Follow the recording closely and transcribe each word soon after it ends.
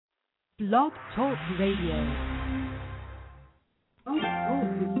Blog Talk Radio.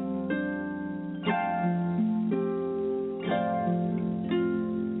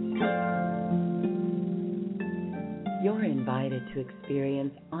 You're invited to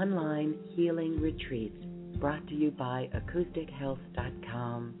experience online healing retreats brought to you by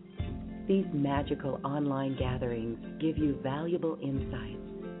AcousticHealth.com. These magical online gatherings give you valuable insights,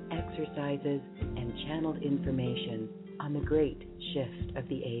 exercises, and channeled information on the great shift of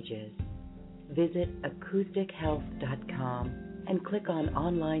the ages. Visit AcousticHealth.com and click on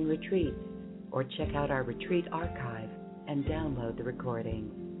Online Retreats, or check out our retreat archive and download the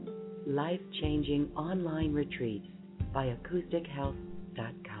recordings. Life-changing online retreats by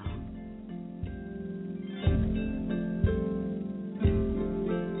AcousticHealth.com.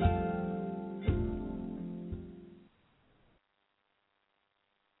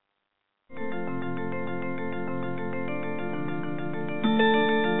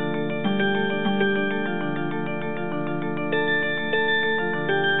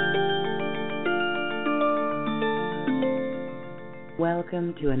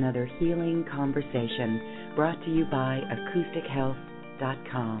 Welcome to another healing conversation brought to you by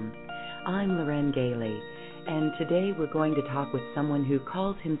AcousticHealth.com. I'm Loren Gailey, and today we're going to talk with someone who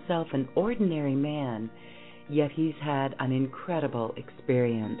calls himself an ordinary man, yet he's had an incredible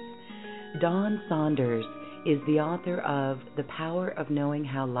experience. Don Saunders is the author of The Power of Knowing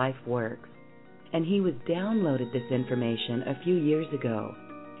How Life Works, and he was downloaded this information a few years ago.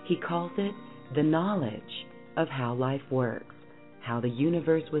 He calls it the knowledge of how life works. How the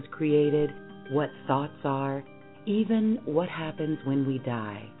universe was created, what thoughts are, even what happens when we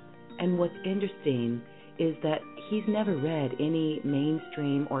die. And what's interesting is that he's never read any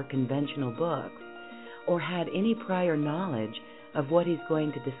mainstream or conventional books or had any prior knowledge of what he's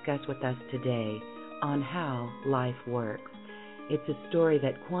going to discuss with us today on how life works. It's a story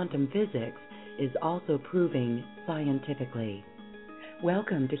that quantum physics is also proving scientifically.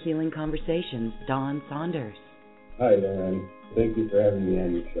 Welcome to Healing Conversations, Don Saunders. Hi, Lauren. Thank you for having me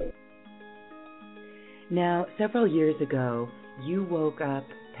on your show. Now, several years ago, you woke up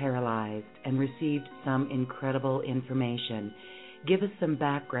paralyzed and received some incredible information. Give us some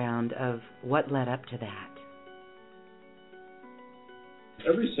background of what led up to that.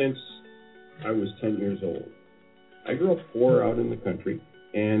 Ever since I was 10 years old, I grew up poor out in the country,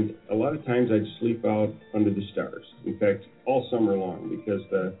 and a lot of times I'd sleep out under the stars. In fact, all summer long, because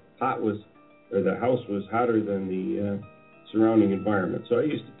the house was hotter than the surrounding environment. So I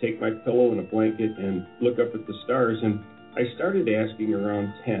used to take my pillow and a blanket and look up at the stars, and I started asking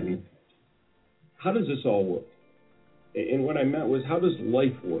around 10, how does this all work? And what I meant was, how does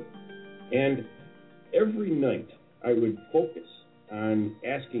life work? And every night I would focus on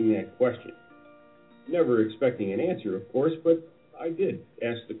asking that question, never expecting an answer, of course, but I did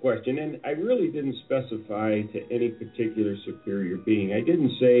ask the question, and I really didn't specify to any particular superior being. I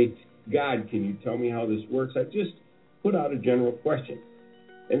didn't say, God, can you tell me how this works? I just put out a general question.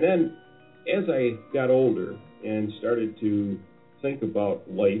 And then as I got older and started to think about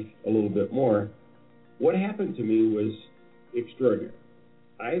life a little bit more, what happened to me was extraordinary.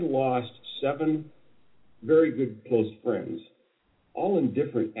 I lost 7 very good close friends, all in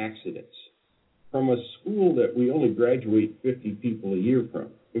different accidents, from a school that we only graduate 50 people a year from.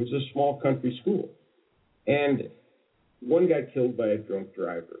 It was a small country school. And one got killed by a drunk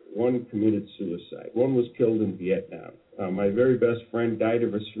driver. One committed suicide. One was killed in Vietnam. My very best friend died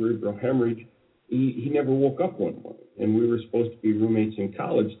of a cerebral hemorrhage. He never woke up one morning, and we were supposed to be roommates in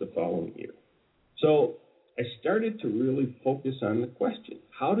college the following year. So I started to really focus on the question,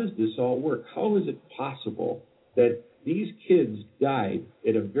 how does this all work? How is it possible that these kids died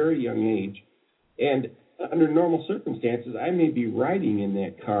at a very young age, and under normal circumstances, I may be riding in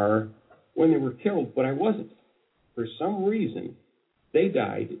that car when they were killed, but I wasn't. For some reason, they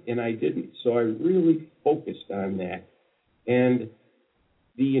died and I didn't. So I really focused on that. And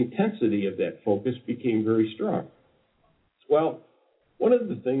the intensity of that focus became very strong. Well, one of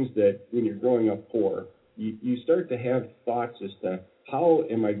the things that when you're growing up poor, you start to have thoughts as to how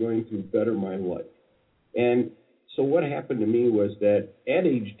am I going to better my life? And so what happened to me was that at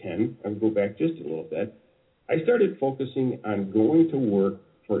age 10, I'll go back just a little bit, I started focusing on going to work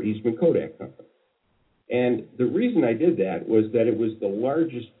for Eastman Kodak Company. And the reason I did that was that it was the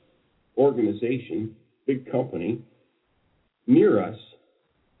largest organization, big company, near us,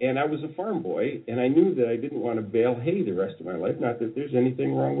 and I was a farm boy, and I knew that I didn't want to bale hay the rest of my life, not that there's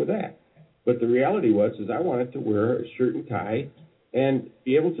anything wrong with that. But the reality was I wanted to wear a shirt and tie and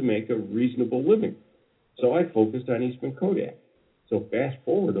be able to make a reasonable living. So I focused on Eastman Kodak. So fast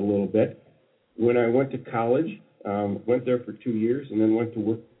forward a little bit, when I went to college, went there for 2 years, and then went to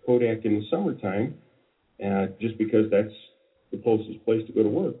work Kodak in the summertime, just because that's the closest place to go to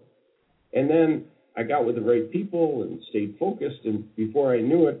work. And then I got with the right people and stayed focused, and before I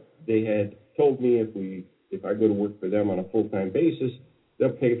knew it, they had told me if I go to work for them on a full-time basis,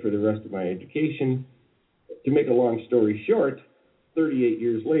 they'll pay for the rest of my education. To make a long story short, 38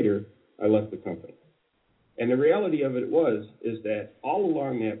 years later, I left the company. And the reality of it is that all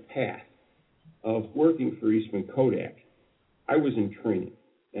along that path of working for Eastman Kodak, I was in training,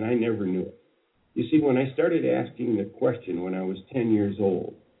 and I never knew it. You see, when I started asking the question when I was 10 years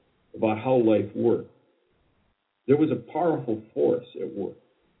old about how life worked, there was a powerful force at work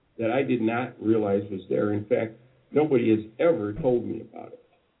that I did not realize was there. In fact, nobody has ever told me about it.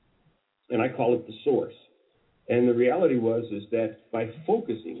 And I call it the source. And the reality is that by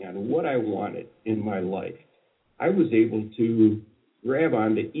focusing on what I wanted in my life, I was able to grab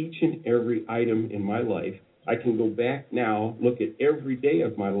onto each and every item in my life. I can go back now, look at every day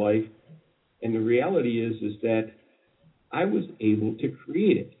of my life, and the reality is that I was able to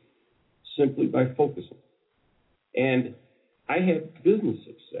create it simply by focusing. And I had business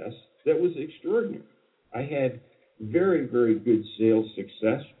success that was extraordinary. I had very, very good sales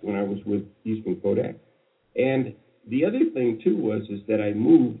success when I was with Eastman Kodak. And the other thing, too, is that I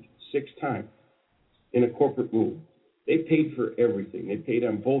moved 6 times in a corporate move. They paid for everything. They paid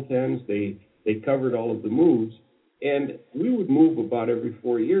on both ends. They covered all of the moves. And we would move about every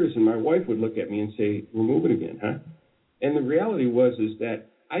 4 years, and my wife would look at me and say, "We're moving again, huh?" And the reality is that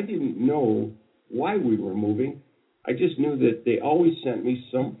I didn't know why we were moving. I just knew that they always sent me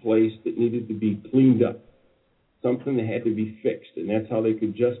someplace that needed to be cleaned up, something that had to be fixed, and that's how they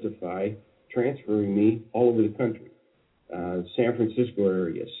could justify transferring me all over the country. San Francisco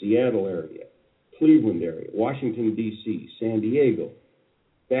area, Seattle area, Cleveland area, Washington, D.C., San Diego,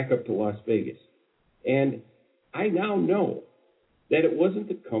 back up to Las Vegas. And I now know that it wasn't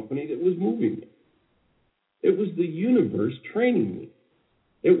the company that was moving me. It was the universe training me.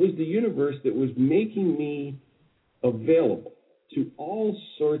 It was the universe that was making me available to all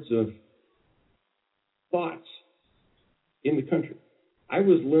sorts of thoughts in the country. I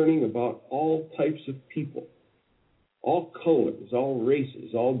was learning about all types of people, all colors, all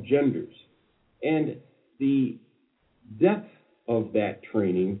races, all genders. And the depth of that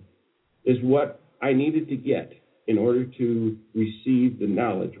training is what I needed to get in order to receive the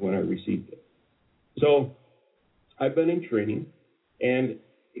knowledge when I received it. So I've been in training, and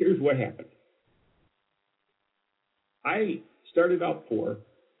here's what happened. I started out poor,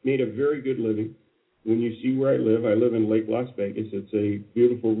 made a very good living. When you see where I live in Lake Las Vegas. It's a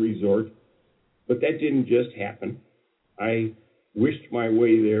beautiful resort. But that didn't just happen. I wished my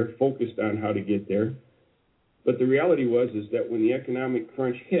way there, focused on how to get there. But the reality is that when the economic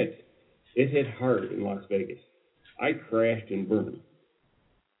crunch hit, it hit hard in Las Vegas. I crashed and burned.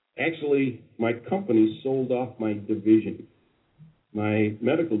 Actually, my company sold off my division, my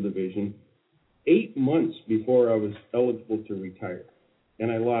medical division, 8 months before I was eligible to retire.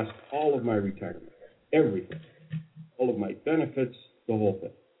 And I lost all of my retirement. Everything, all of my benefits, the whole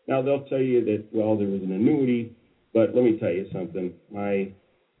thing. Now, they'll tell you that, well, there was an annuity, but let me tell you something. My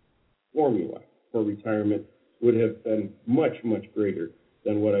formula for retirement would have been much, much greater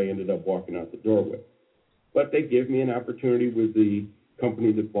than what I ended up walking out the door with. But they gave me an opportunity with the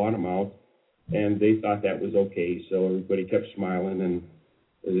company that bought them out, and they thought that was okay, so everybody kept smiling, and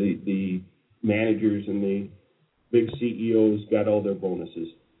the managers and the big CEOs got all their bonuses.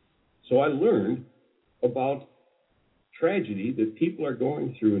 So I learned about tragedy that people are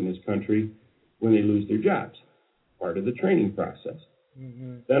going through in this country when they lose their jobs, part of the training process.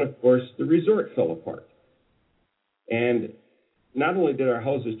 Mm-hmm. Then, of course, the resort fell apart. And not only did our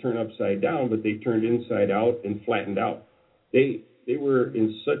houses turn upside down, but they turned inside out and flattened out. They were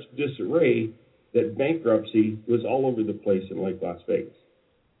in such disarray that bankruptcy was all over the place in Lake Las Vegas.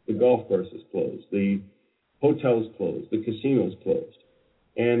 The golf courses closed, the hotels closed, the casinos closed.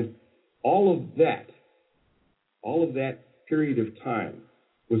 And all of that period of time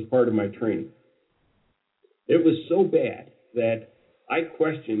was part of my training. It was so bad that I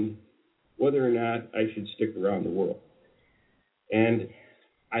questioned whether or not I should stick around the world. And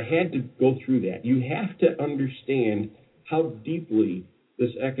I had to go through that. You have to understand how deeply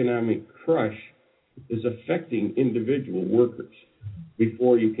this economic crush is affecting individual workers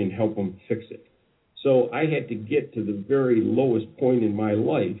before you can help them fix it. So I had to get to the very lowest point in my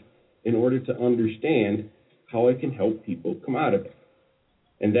life in order to understand how I can help people come out of it.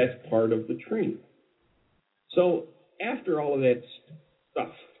 And that's part of the training. So after all of that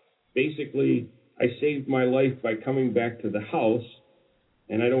stuff, basically I saved my life by coming back to the house.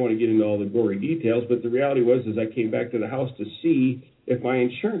 And I don't want to get into all the gory details, but the reality was I came back to the house to see if my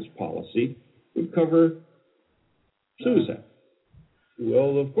insurance policy would cover suicide.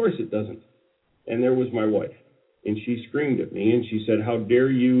 Well, of course it doesn't. And there was my wife, and she screamed at me, and she said, "How dare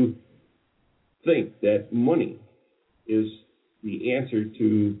you think that money is the answer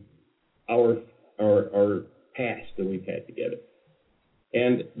to our past that we've had together?"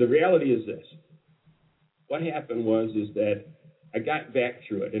 And the reality is this. What happened is that I got back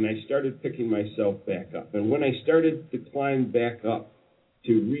through it, and I started picking myself back up. And when I started to climb back up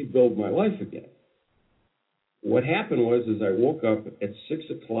to rebuild my life again, what happened is I woke up at 6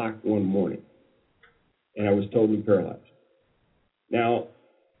 o'clock one morning, and I was totally paralyzed. Now,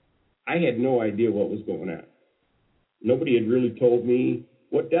 I had no idea what was going on. Nobody had really told me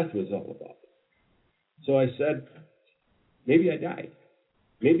what death was all about. So I said, maybe I died.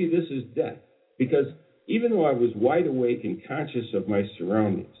 Maybe this is death. Because even though I was wide awake and conscious of my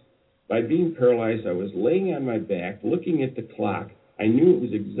surroundings, by being paralyzed, I was laying on my back, looking at the clock. I knew it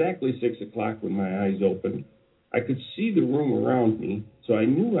was exactly 6 o'clock when my eyes opened. I could see the room around me, so I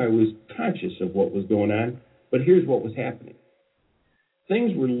knew I was conscious of what was going on. But here's what was happening.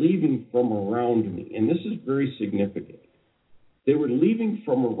 Things were leaving from around me, and this is very significant. They were leaving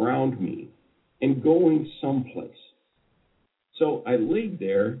from around me and going someplace. So I laid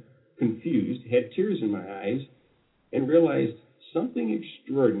there, confused, had tears in my eyes, and realized something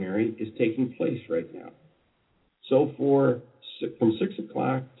extraordinary is taking place right now. So from 6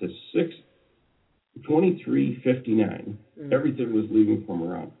 o'clock to 6:23:59, everything was leaving from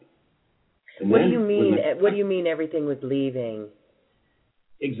around me. And what do you mean? What do you mean everything was leaving?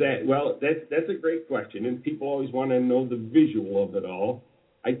 Exactly. Well, that's a great question, and people always want to know the visual of it all.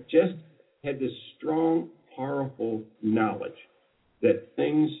 I just had this strong, powerful knowledge that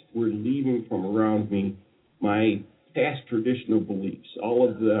things were leaving from around me, my past traditional beliefs, all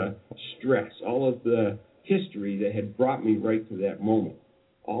of the stress, all of the history that had brought me right to that moment,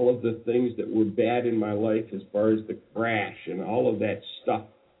 all of the things that were bad in my life as far as the crash and all of that stuff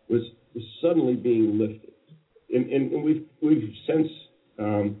was suddenly being lifted. And we've since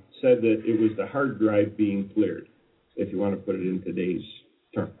said that it was the hard drive being cleared, if you want to put it in today's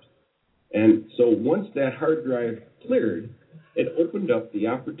terms. And so once that hard drive cleared, it opened up the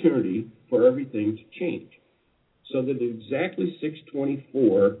opportunity for everything to change. So that at exactly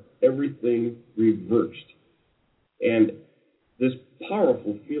 6:24, everything reversed. And this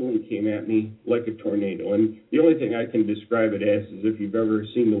powerful feeling came at me like a tornado. And the only thing I can describe it as is if you've ever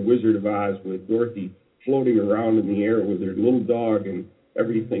seen The Wizard of Oz with Dorothy floating around in the air with her little dog and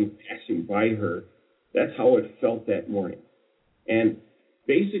everything passing by her. That's how it felt that morning. And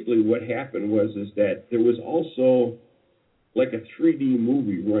basically what happened is that there was also like a 3D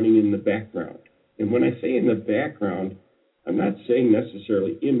movie running in the background. And when I say in the background, I'm not saying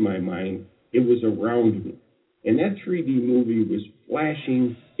necessarily in my mind, it was around me. And that 3D movie was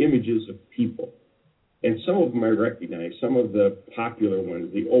flashing images of people. And some of them I recognize, some of the popular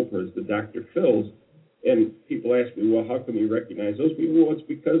ones, the Oprahs, the Dr. Phils. And people ask me, well, how can we recognize those people? Well, it's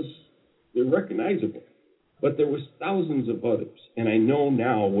because they're recognizable. But there was thousands of others, and I know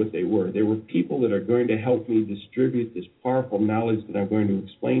now what they were. They were people that are going to help me distribute this powerful knowledge that I'm going to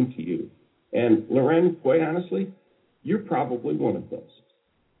explain to you. And Loren, quite honestly, you're probably one of those.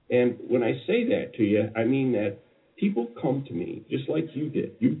 And when I say that to you, I mean that people come to me just like you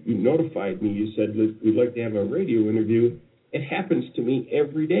did. You notified me. You said, we'd like to have a radio interview. It happens to me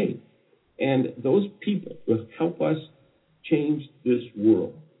every day. And those people will help us change this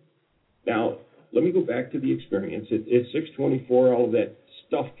world. Now, let me go back to the experience. At 6:24, all of that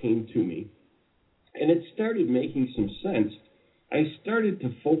stuff came to me. And it started making some sense. I started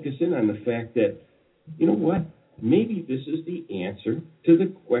to focus in on the fact that, you know what? Maybe this is the answer to the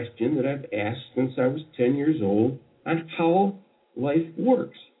question that I've asked since I was 10 years old on how life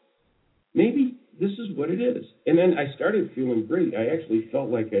works. Maybe this is what it is. And then I started feeling great. I actually felt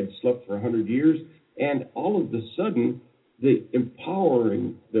like I'd slept for 100 years. And all of a sudden, the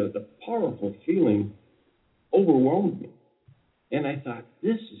empowering, the powerful feeling overwhelmed me. And I thought,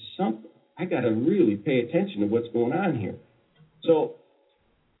 this is something. I got to really pay attention to what's going on here. So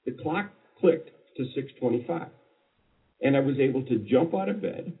the clock clicked to 6:25. And I was able to jump out of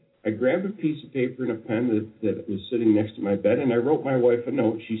bed. I grabbed a piece of paper and a pen that was sitting next to my bed, and I wrote my wife a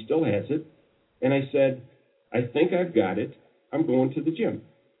note. She still has it. And I said, I think I've got it. I'm going to the gym.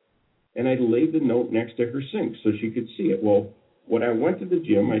 And I laid the note next to her sink so she could see it. Well, when I went to the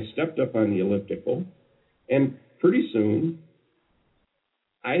gym, I stepped up on the elliptical, and pretty soon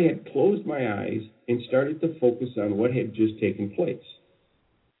I had closed my eyes and started to focus on what had just taken place.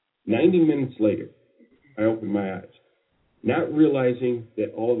 90 minutes later, I opened my eyes, not realizing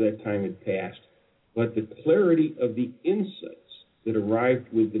that all of that time had passed, but the clarity of the insights that arrived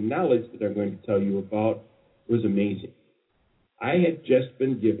with the knowledge that I'm going to tell you about was amazing. I had just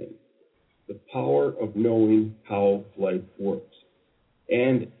been given the power of knowing how life works.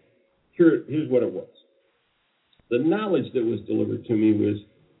 And here's what it was. The knowledge that was delivered to me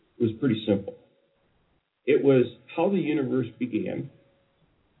was pretty simple. It was how the universe began,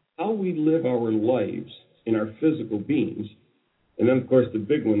 how we live our lives in our physical beings, and then, of course, the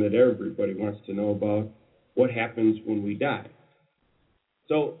big one that everybody wants to know about, what happens when we die.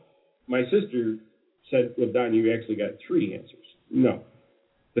 So my sister said, well, Don, you actually got 3 answers. No.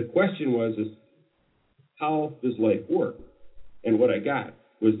 The question was, how does life work? And what I got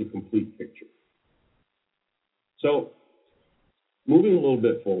was the complete picture. So moving a little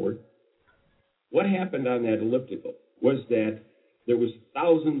bit forward, what happened on that elliptical was that there was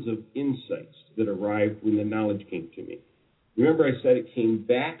thousands of insights that arrived when the knowledge came to me. Remember I said it came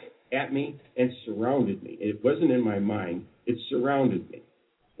back at me and surrounded me. It wasn't in my mind. It surrounded me.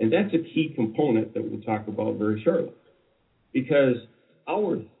 And that's a key component that we'll talk about very shortly. Because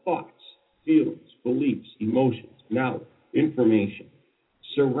our thoughts, feelings, beliefs, emotions, knowledge, information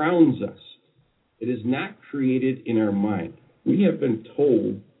surrounds us. It is not created in our mind. We have been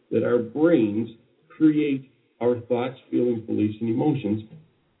told that our brains create our thoughts, feelings, beliefs, and emotions.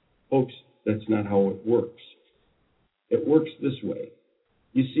 Folks, that's not how it works. It works this way.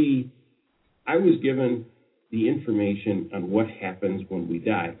 You see, I was given the information on what happens when we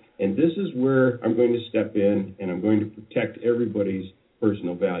die. And this is where I'm going to step in and I'm going to protect everybody's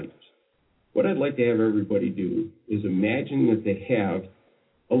personal values. What I'd like to have everybody do is imagine that they have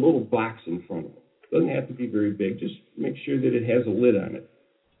a little box in front of them. It doesn't have to be very big. Just make sure that it has a lid on it.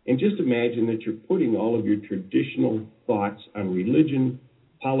 And just imagine that you're putting all of your traditional thoughts on religion,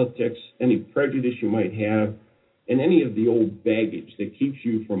 politics, any prejudice you might have, and any of the old baggage that keeps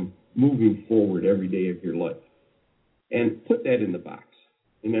you from moving forward every day of your life. And put that in the box,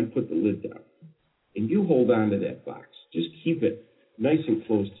 and then put the lid down. And you hold on to that box. Just keep it nice and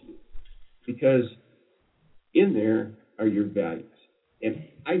close to you. Because in there are your values. And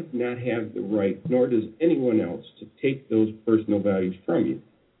I do not have the right, nor does anyone else, to take those personal values from you.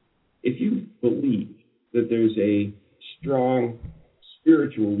 If you believe that there's a strong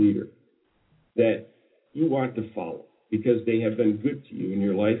spiritual leader that you want to follow because they have been good to you in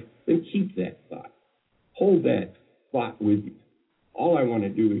your life, then keep that thought. Hold that thought with you. All I want to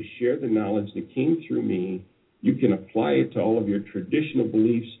do is share the knowledge that came through me. You can apply it to all of your traditional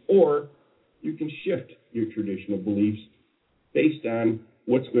beliefs, or you can shift your traditional beliefs based on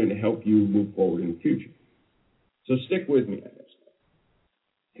what's going to help you move forward in the future. So stick with me on this.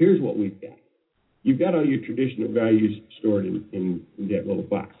 Here's what we've got. You've got all your traditional values stored in that little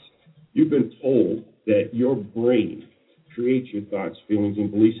box. You've been told that your brain creates your thoughts, feelings, and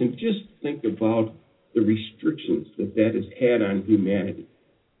beliefs, and just think about the restrictions that has had on humanity.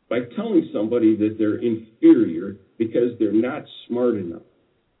 By telling somebody that they're inferior because they're not smart enough,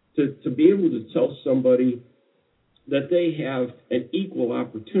 to be able to tell somebody that they have an equal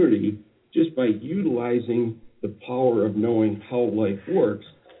opportunity just by utilizing the power of knowing how life works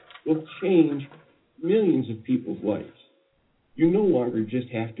will change millions of people's lives. You no longer just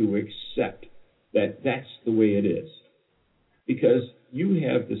have to accept that that's the way it is, because you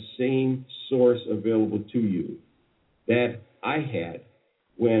have the same source available to you that I had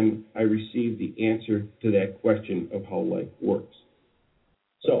when I received the answer to that question of how life works.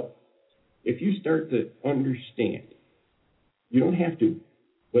 So, if you start to understand, you don't have to,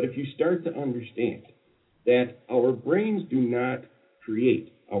 but if you start to understand that our brains do not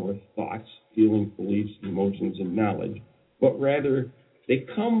create our thoughts, feelings, beliefs, emotions, and knowledge, but rather they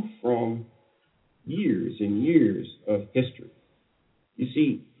come from years and years of history. You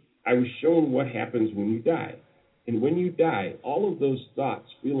see, I was shown what happens when you die. And when you die, all of those thoughts,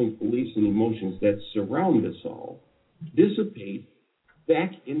 feelings, beliefs, and emotions that surround us all dissipate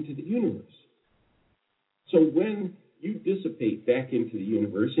back into the universe. So when you dissipate back into the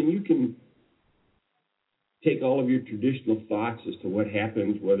universe, and you can take all of your traditional thoughts as to what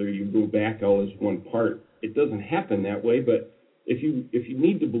happens, whether you go back all as one part, it doesn't happen that way, but if you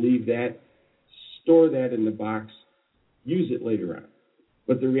need to believe that, store that in the box, use it later on.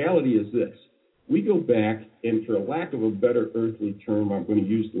 But the reality is this. We go back, and for a lack of a better earthly term, I'm going to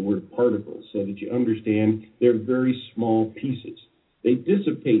use the word particles so that you understand they're very small pieces. They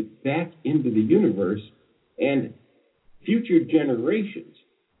dissipate back into the universe, and future generations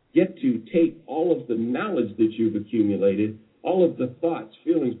get to take all of the knowledge that you've accumulated, all of the thoughts,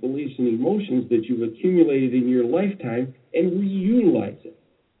 feelings, beliefs, and emotions that you've accumulated in your lifetime, and reutilize it.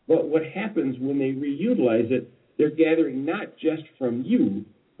 But what happens when they reutilize it, they're gathering not just from you,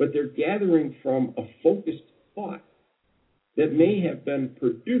 but they're gathering from a focused thought. that may have been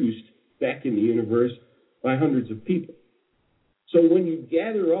produced back in the universe by hundreds of people. So when you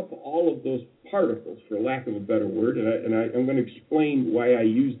gather up all of those particles, for lack of a better word, and I'm going to explain why I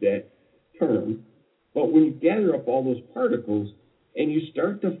use that term, but when you gather up all those particles and you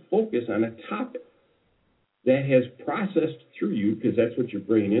start to focus on a topic that has processed through you, because that's what your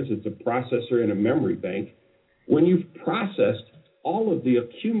brain is, it's a processor and a memory bank, when you've processed all of the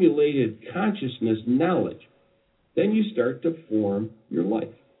accumulated consciousness knowledge, then you start to form your life.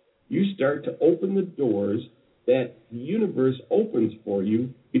 You start to open the doors that the universe opens for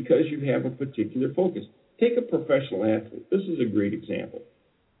you because you have a particular focus. Take a professional athlete. This is a great example.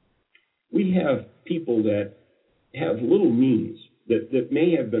 We have people that have little means, that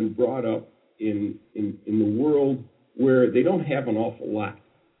may have been brought up in the world where they don't have an awful lot.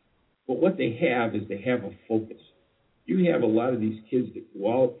 But what they have is they have a focus. You have a lot of these kids that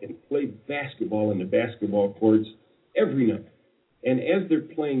go out and play basketball in the basketball courts every night. And as they're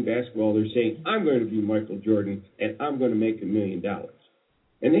playing basketball, they're saying, I'm going to be Michael Jordan, and I'm going to make $1 million.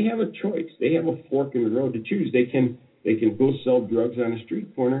 And they have a choice. They have a fork in the road to choose. They can go sell drugs on a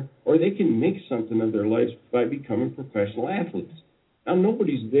street corner, or they can make something of their lives by becoming professional athletes. Now,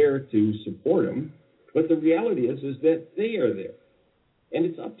 nobody's there to support them, but the reality is that they are there. And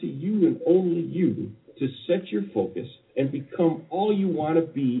it's up to you and only you to set your focus and become all you want to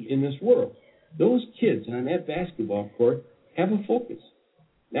be in this world. Those kids on that basketball court have a focus.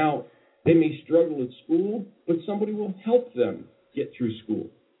 Now, they may struggle at school, but somebody will help them get through school.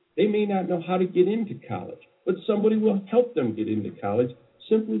 They may not know how to get into college, but somebody will help them get into college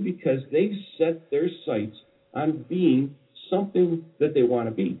simply because they've set their sights on being something that they want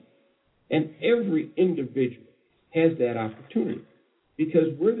to be. And every individual has that opportunity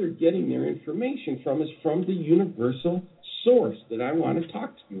because where they're getting their information from is from the universal source that I want to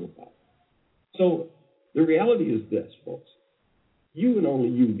talk to you about. So the reality is this, folks. You and only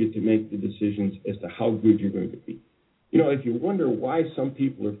you get to make the decisions as to how good you're going to be. You know, if you wonder why some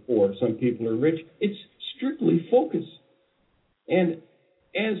people are poor, some people are rich, it's strictly focus. And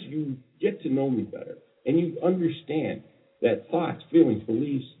as you get to know me better and you understand that thoughts, feelings,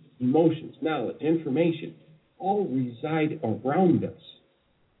 beliefs, emotions, knowledge, information all reside around us,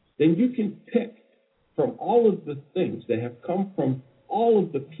 then you can pick from all of the things that have come from all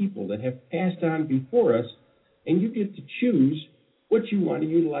of the people that have passed on before us, and you get to choose what you want to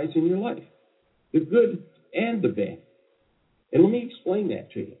utilize in your life, the good and the bad. And let me explain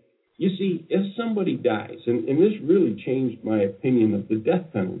that to you. You see, if somebody dies, and this really changed my opinion of the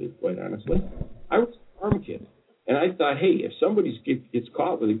death penalty, quite honestly. I was a farm kid, and I thought, hey, if somebody gets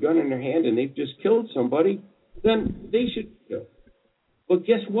caught with a gun in their hand and they've just killed somebody, then they should be killed. But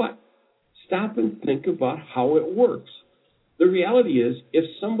guess what? Stop and think about how it works. The reality is, if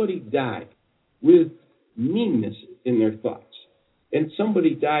somebody died with meanness in their thoughts, and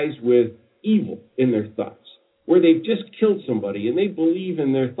somebody dies with evil in their thoughts, where they've just killed somebody and they believe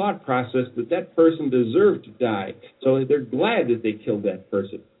in their thought process that that person deserved to die, so they're glad that they killed that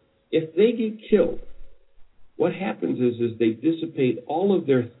person. If they get killed, what happens is they dissipate all of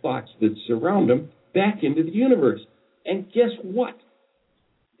their thoughts that surround them back into the universe. And guess what?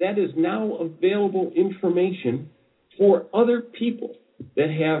 That is now available information for other people that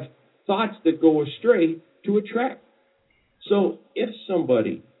have thoughts that go astray to attract. So if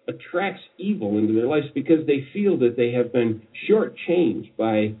somebody attracts evil into their lives because they feel that they have been shortchanged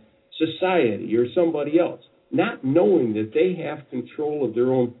by society or somebody else, not knowing that they have control of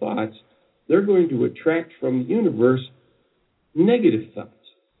their own thoughts, they're going to attract from the universe negative thoughts,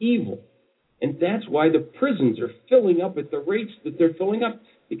 evil. And that's why the prisons are filling up at the rates that they're filling up,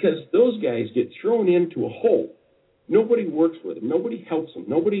 because those guys get thrown into a hole. Nobody works with them. Nobody helps them.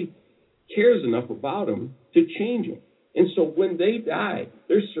 Nobody cares enough about them to change them. And so when they die,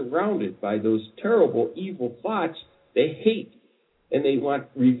 they're surrounded by those terrible, evil thoughts they hate, and they want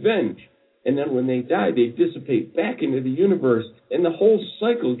revenge. And then when they die, they dissipate back into the universe, and the whole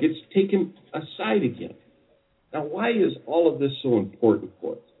cycle gets taken aside again. Now, why is all of this so important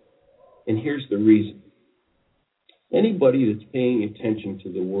for us? And here's the reason. Anybody that's paying attention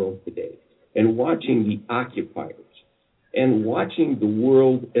to the world today and watching the occupiers and watching the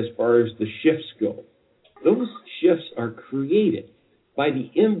world as far as the shifts go, those shifts are created by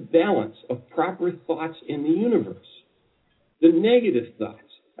the imbalance of proper thoughts in the universe. The negative thoughts.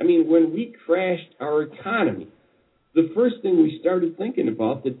 I mean, when we crashed our economy, the first thing we started thinking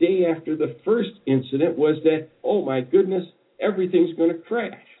about the day after the first incident was that, oh my goodness, everything's going to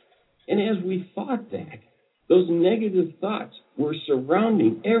crash. And as we thought that, those negative thoughts were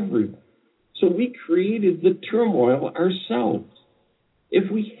surrounding everyone. So we created the turmoil ourselves. If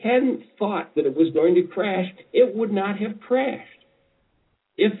we hadn't thought that it was going to crash, it would not have crashed.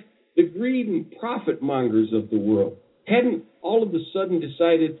 If the greed and profit mongers of the world hadn't all of a sudden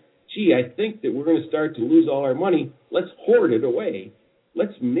decided, gee, I think that we're going to start to lose all our money, let's hoard it away.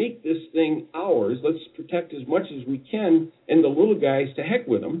 Let's make this thing ours. Let's protect as much as we can, and the little guys, to heck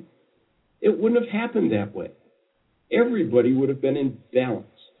with them. It wouldn't have happened that way. Everybody would have been in balance.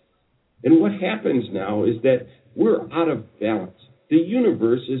 And what happens now is that we're out of balance. The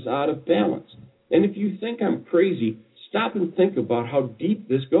universe is out of balance. And if you think I'm crazy, stop and think about how deep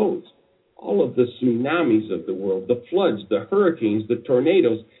this goes. All of the tsunamis of the world, the floods, the hurricanes, the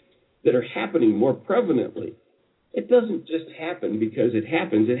tornadoes that are happening more prevalently. It doesn't just happen because it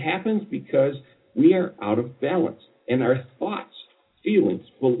happens. It happens because we are out of balance. And our thoughts, feelings,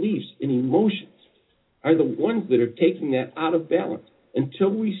 beliefs, and emotions are the ones that are taking that out of balance. Until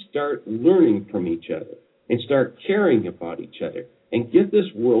we start learning from each other and start caring about each other and get this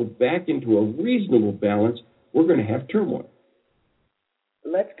world back into a reasonable balance, we're going to have turmoil.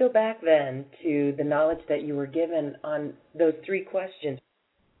 Let's go back then to the knowledge that you were given on those three questions: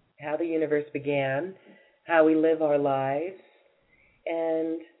 how the universe began, how we live our lives,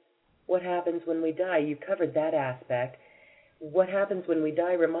 and what happens when we die. You covered that aspect. What happens when we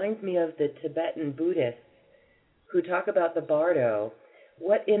die reminds me of the Tibetan Buddhists who talk about the bardo.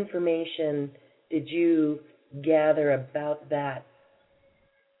 What information did you gather about that?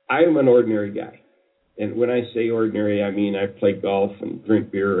 I am an ordinary guy. And when I say ordinary, I mean I play golf and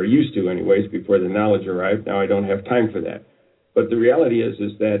drink beer, or used to anyways, before the knowledge arrived. Now I don't have time for that. But the reality is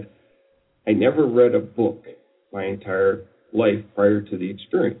that I never read a book my entire life prior to the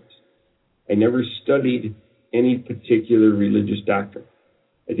experience. I never studied any particular religious doctrine.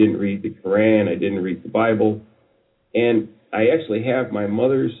 I didn't read the Quran. I didn't read the Bible. And I actually have my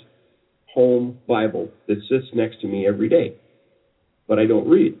mother's home Bible that sits next to me every day. But I don't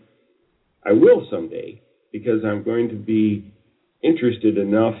read it. I will someday, because I'm going to be interested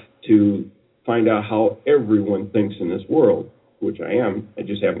enough to find out how everyone thinks in this world, which I am. I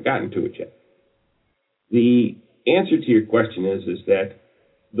just haven't gotten to it yet. The answer to your question is that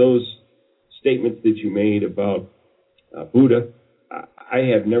those statements that you made about Buddha, I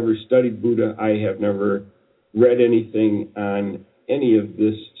have never studied Buddha. I have never read anything on any of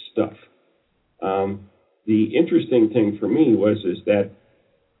this stuff. The interesting thing for me was that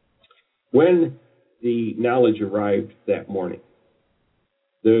when the knowledge arrived that morning,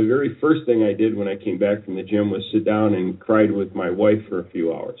 the very first thing I did when I came back from the gym was sit down and cried with my wife for a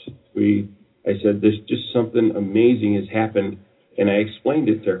few hours. I said, there's just something amazing has happened, and I explained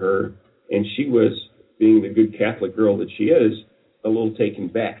it to her, and she was, being the good Catholic girl that she is, a little taken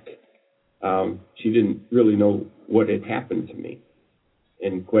back. She didn't really know what had happened to me.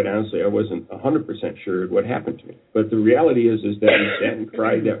 And quite honestly, I wasn't 100% sure what happened to me. But the reality is that we sat and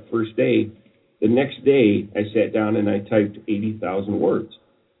cried that first day. The next day, I sat down and I typed 80,000 words.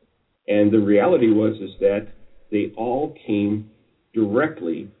 And the reality was that they all came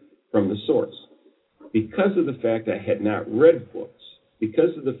directly from the source. Because of the fact I had not read books,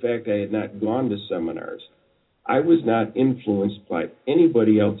 because of the fact I had not gone to seminars, I was not influenced by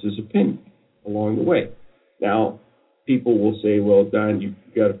anybody else's opinion along the way. Now, people will say, well, Don, you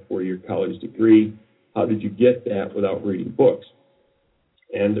got a 4-year college degree. How did you get that without reading books?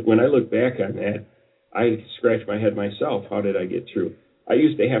 And when I look back on that, I scratch my head myself. How did I get through? I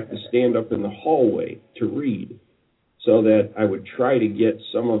used to have to stand up in the hallway to read so that I would try to get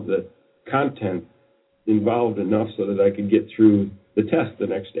some of the content involved enough so that I could get through the test the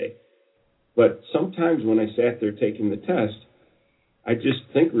next day. But sometimes when I sat there taking the test, I just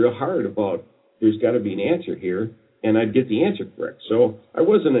think real hard about there's got to be an answer here, and I'd get the answer correct. So I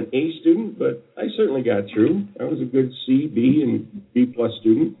wasn't an A student, but I certainly got through. I was a good C, B, and B+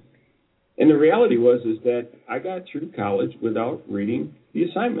 student. And the reality was that I got through college without reading the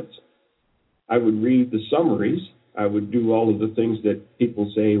assignments. I would read the summaries. I would do all of the things that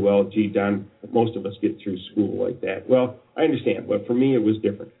people say, well, gee, Don, most of us get through school like that. Well, I understand, but for me it was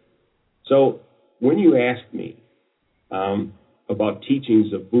different. So when you ask me about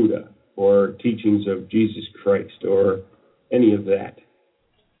teachings of Buddha or teachings of Jesus Christ or any of that,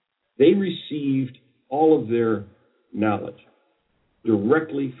 they received all of their knowledge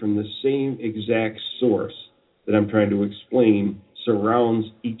directly from the same exact source that I'm trying to explain surrounds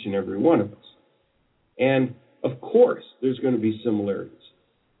each and every one of us. And of course, there's going to be similarities.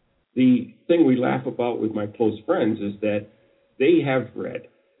 The thing we laugh about with my close friends is that they have read,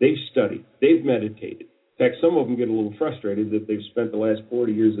 they've studied, they've meditated. In fact, some of them get a little frustrated that they've spent the last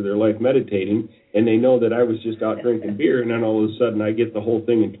 40 years of their life meditating, and they know that I was just out drinking beer, and then all of a sudden I get the whole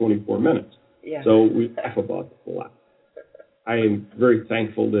thing in 24 minutes. Yeah. So we laugh about this a lot. I am very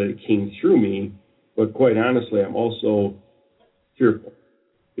thankful that it came through me, but quite honestly, I'm also fearful,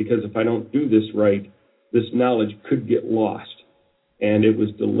 because if I don't do this right, this knowledge could get lost. And it was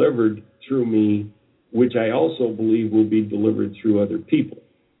delivered through me, which I also believe will be delivered through other people.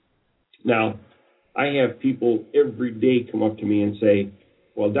 Now, I have people every day come up to me and say,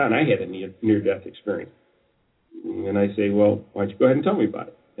 well, Don, I had a near-death experience. And I say, well, why don't you go ahead and tell me about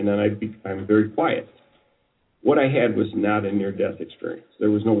it? And then I'm very quiet. What I had was not a near-death experience.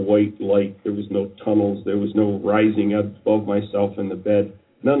 There was no white light. There was no tunnels. There was no rising above myself in the bed.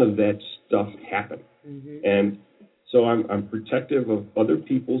 None of that stuff happened. Mm-hmm. And so I'm protective of other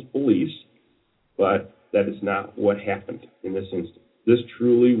people's beliefs, but that is not what happened in this instance. This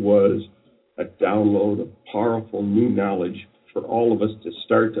truly was a download of powerful new knowledge for all of us to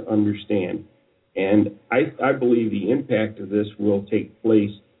start to understand. And I believe the impact of this will take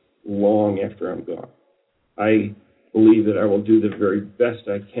place long after I'm gone. I believe that I will do the very best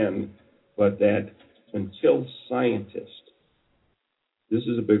I can, but that until scientists, this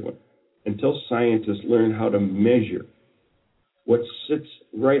is a big one, until scientists learn how to measure what sits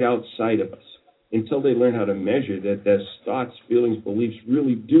right outside of us, until they learn how to measure that those thoughts, feelings, beliefs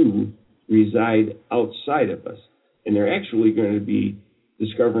really do reside outside of us, and they're actually going to be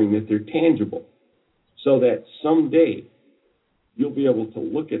discovering that they're tangible, so that someday you'll be able to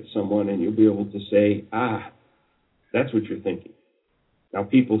look at someone and you'll be able to say, that's what you're thinking. Now,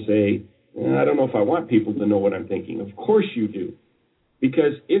 people say, I don't know if I want people to know what I'm thinking. Of course you do.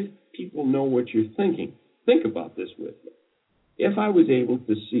 Because if people know what you're thinking, think about this with me. If I was able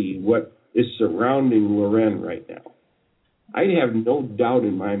to see what is surrounding Loren right now, I'd have no doubt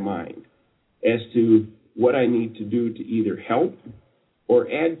in my mind as to what I need to do to either help or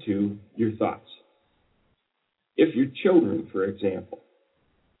add to your thoughts. If your children, for example,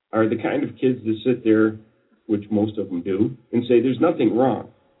 are the kind of kids that sit there, which most of them do, and say there's nothing wrong,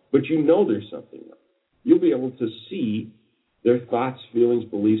 but you know there's something wrong, you'll be able to see their thoughts, feelings,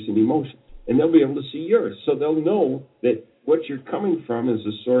 beliefs, and emotions. And they'll be able to see yours. So they'll know that what you're coming from is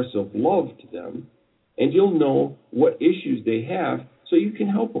a source of love to them, and you'll know what issues they have so you can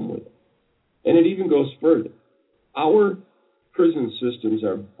help them with it. And it even goes further. Our prison systems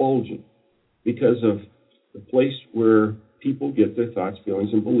are bulging because of the place where people get their thoughts,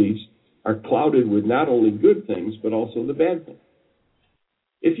 feelings, and beliefs are clouded with not only good things, but also the bad things.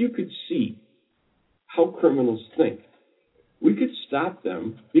 If you could see how criminals think, we could stop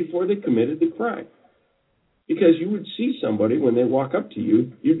them before they committed the crime. Because you would see somebody, when they walk up to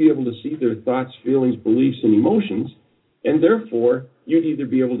you, you'd be able to see their thoughts, feelings, beliefs, and emotions, and therefore you'd either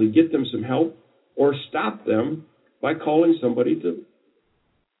be able to get them some help or stop them by calling somebody to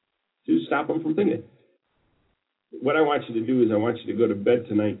stop them from thinking. What I want you to do is I want you to go to bed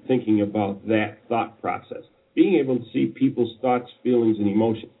tonight thinking about that thought process, being able to see people's thoughts, feelings, and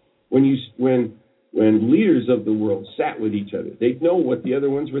emotions. When leaders of the world sat with each other, they'd know what the other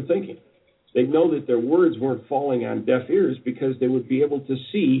ones were thinking. They'd know that their words weren't falling on deaf ears, because they would be able to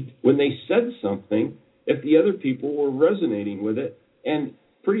see when they said something if the other people were resonating with it, and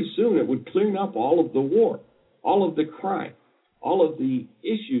pretty soon it would clean up all of the war, all of the crime, all of the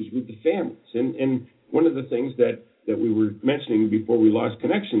issues with the families. And one of the things that we were mentioning before we lost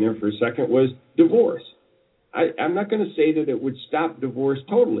connection there for a second was divorce. I'm not going to say that it would stop divorce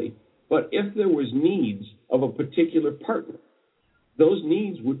totally, but if there was needs of a particular partner, those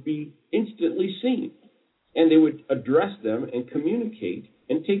needs would be instantly seen, and they would address them and communicate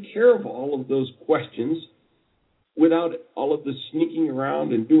and take care of all of those questions without all of the sneaking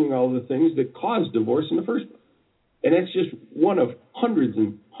around and doing all of the things that cause divorce in the first place. And that's just one of hundreds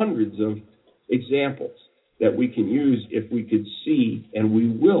and hundreds of examples that we can use if we could see, and we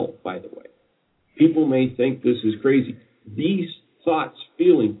will, by the way. People may think this is crazy. These thoughts,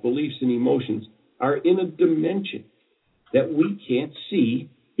 feelings, beliefs, and emotions are in a dimension that we can't see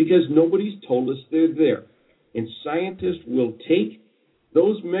because nobody's told us they're there. And scientists will take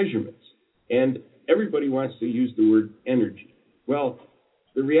those measurements, and everybody wants to use the word energy. Well,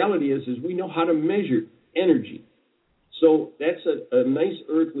 the reality is we know how to measure energy. So that's a nice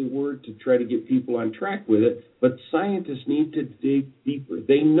earthly word to try to get people on track with it, but scientists need to dig deeper.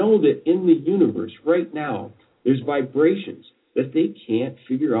 They know that in the universe right now, there's vibrations that they can't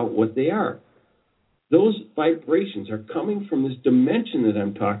figure out what they are. Those vibrations are coming from this dimension that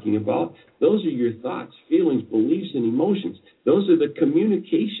I'm talking about. Those are your thoughts, feelings, beliefs, and emotions. Those are the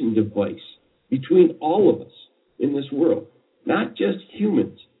communication device between all of us in this world, not just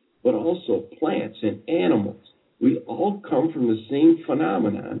humans, but also plants and animals. We all come from the same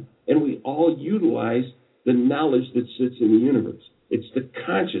phenomenon, and we all utilize the knowledge that sits in the universe. It's the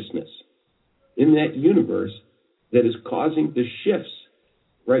consciousness in that universe that is causing the shifts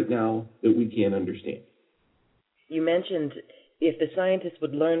right now that we can't understand. You mentioned if the scientists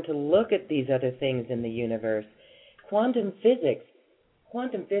would learn to look at these other things in the universe, quantum physics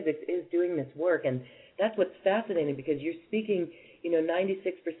is doing this work, and that's what's fascinating, because you're speaking,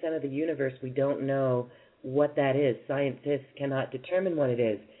 96% of the universe, we don't know what that is. Scientists cannot determine what it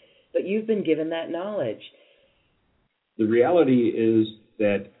is, but you've been given that knowledge. The reality is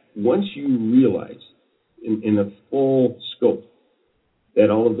that once you realize in a full scope that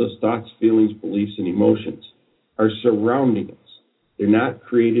all of those thoughts, feelings, beliefs, and emotions are surrounding us, they're not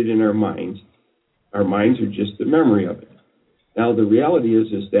created in our minds. Our minds are just the memory of it. Now, the reality is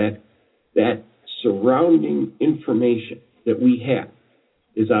that surrounding information that we have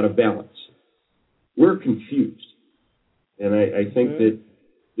is out of balance. We're confused. And I think that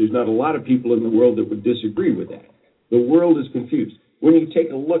there's not a lot of people in the world that would disagree with that. The world is confused. When you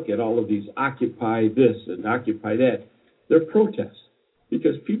take a look at all of these Occupy this and Occupy that, they're protests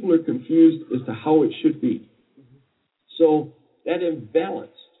because people are confused as to how it should be. So that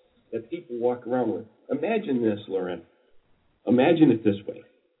imbalance that people walk around with, imagine this, Lauren. Imagine it this way.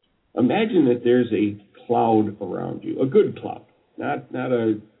 Imagine that there's a cloud around you, a good cloud, not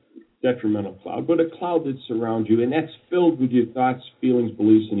a detrimental cloud, but a cloud that surrounds you, and that's filled with your thoughts, feelings,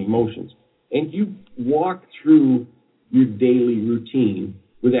 beliefs, and emotions. And you walk through your daily routine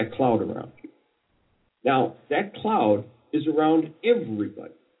with that cloud around you. Now, that cloud is around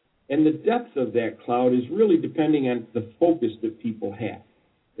everybody, and the depth of that cloud is really depending on the focus that people have.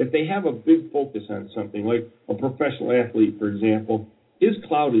 If they have a big focus on something, like a professional athlete, for example, his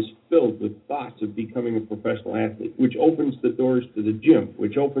cloud is filled with thoughts of becoming a professional athlete, which opens the doors to the gym,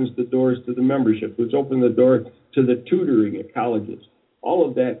 which opens the doors to the membership, which opens the door to the tutoring at colleges. All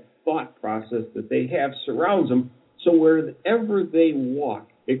of that thought process that they have surrounds them, so wherever they walk,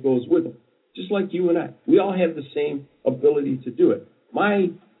 it goes with them. Just like you and I. We all have the same ability to do it. My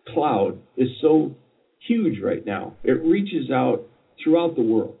cloud is so huge right now, it reaches out throughout the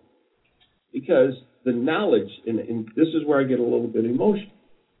world, because the knowledge, and this is where I get a little bit emotional,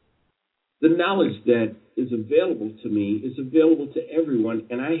 the knowledge that is available to me is available to everyone,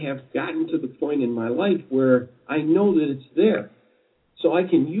 and I have gotten to the point in my life where I know that it's there, so I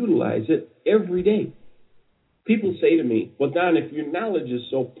can utilize it every day. People say to me, well, Don, if your knowledge is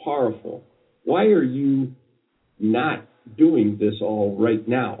so powerful, why are you not doing this all right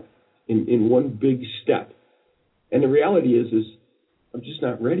now in one big step? And the reality is I'm just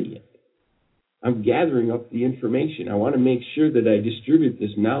not ready yet. I'm gathering up the information. I want to make sure that I distribute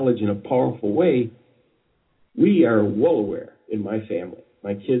this knowledge in a powerful way. We are well aware in my family,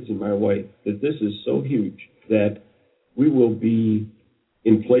 my kids and my wife, that this is so huge that we will be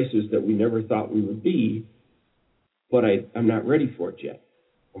in places that we never thought we would be, but I'm not ready for it yet.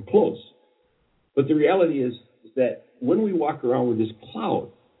 I'm close. But the reality is that when we walk around with this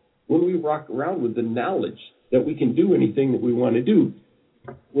cloud, when we walk around with the knowledge that we can do anything that we want to do,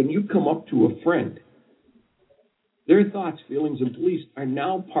 when you come up to a friend, their thoughts, feelings, and beliefs are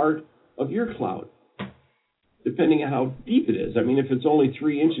now part of your cloud, depending on how deep it is. I mean, if it's only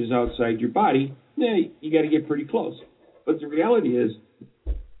 3 inches outside your body, you got to get pretty close. But the reality is,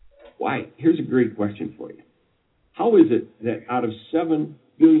 why? Here's a great question for you. How is it that out of 7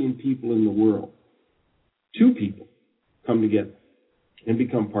 billion people in the world, 2 people come together and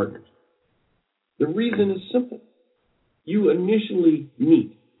become partners? The reason is simple. You initially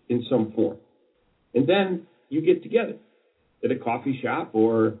meet in some form, and then you get together at a coffee shop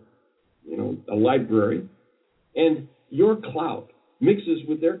or, a library, and your cloud mixes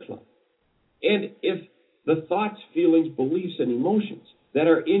with their cloud. And if the thoughts, feelings, beliefs, and emotions that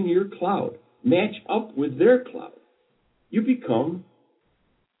are in your cloud match up with their cloud, you become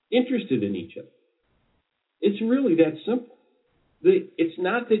interested in each other. It's really that simple. It's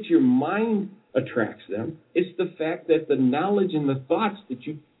not that your mind attracts them. It's the fact that the knowledge and the thoughts that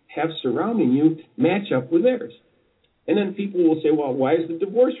you have surrounding you match up with theirs. And then people will say, well, why is the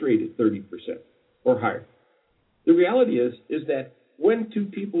divorce rate at 30% or higher? The reality is that when 2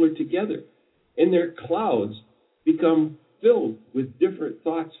 people are together and their clouds become filled with different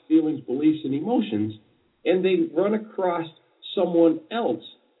thoughts, feelings, beliefs, and emotions, and they run across someone else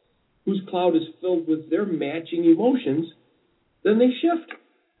whose cloud is filled with their matching emotions, then they shift.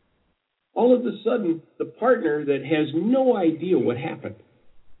 All of a sudden, the partner that has no idea what happened.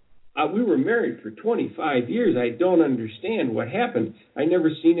 We were married for 25 years. I don't understand what happened. I never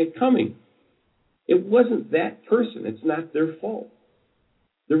seen it coming. It wasn't that person. It's not their fault.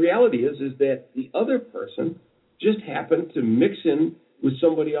 The reality is that the other person just happened to mix in with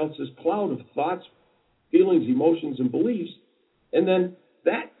somebody else's cloud of thoughts, feelings, emotions, and beliefs, and then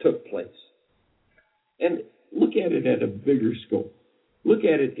that took place. And look at it at a bigger scope. Look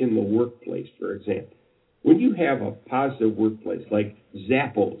at it in the workplace, for example. When you have a positive workplace, like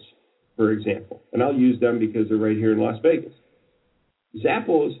Zappos, for example, and I'll use them because they're right here in Las Vegas.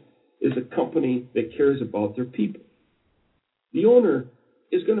 Zappos is a company that cares about their people. The owner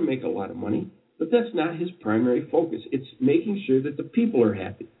is going to make a lot of money, but that's not his primary focus. It's making sure that the people are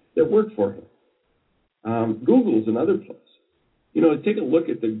happy that work for him. Google's another place. Take a look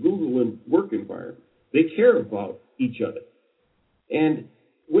at the Google work environment. They care about each other. And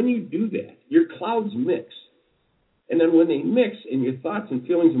when you do that, your clouds mix. And then when they mix and your thoughts and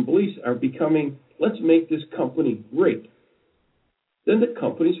feelings and beliefs are becoming, let's make this company great, then the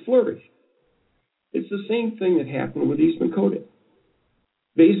companies flourish. It's the same thing that happened with Eastman Kodak.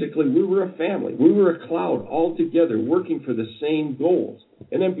 Basically, we were a family. We were a cloud all together working for the same goals.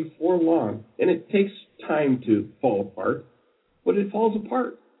 And then before long, and it takes time to fall apart, but it falls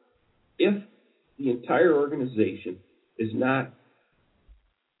apart if the entire organization is not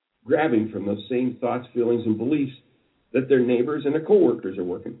grabbing from those same thoughts, feelings, and beliefs that their neighbors and their coworkers are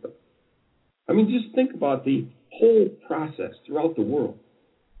working from. I mean, just think about the whole process throughout the world.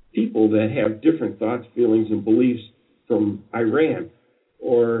 People that have different thoughts, feelings, and beliefs from Iran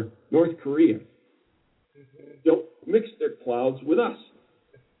or North Korea don't mix their clouds with us.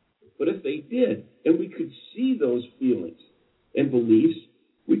 But if they did, and we could see those feelings and beliefs,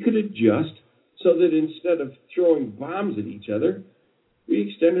 we could adjust so that instead of throwing bombs at each other, we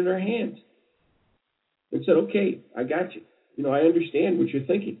extended our hands and said, okay, I got you. I understand what you're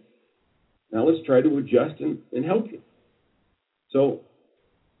thinking. Now let's try to adjust and help you. So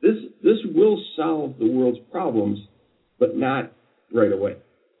this will solve the world's problems, but not right away,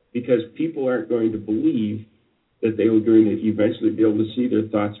 because people aren't going to believe that they were going to eventually be able to see their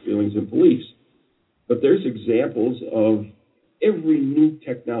thoughts, feelings, and beliefs. But there's examples of every new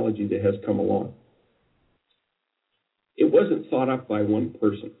technology that has come along. It wasn't thought up by one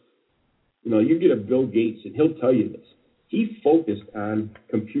person. You get a Bill Gates, and he'll tell you this. He focused on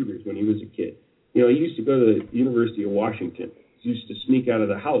computers when he was a kid. He used to go to the University of Washington. He used to sneak out of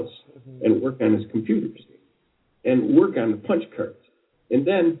the house and work on his computers and work on the punch cards. And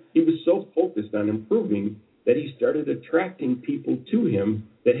then he was so focused on improving that he started attracting people to him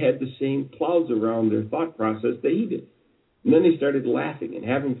that had the same clouds around their thought process that he did. And then they started laughing and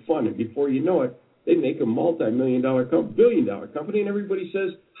having fun, and before you know it, they make a multi-million-dollar, billion-dollar company, and everybody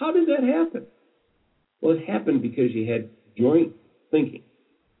says, how did that happen? Well, it happened because you had joint thinking,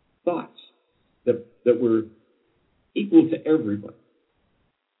 thoughts that were equal to everybody.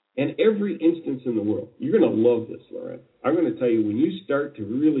 And every instance in the world, you're going to love this, Lauren. I'm going to tell you, when you start to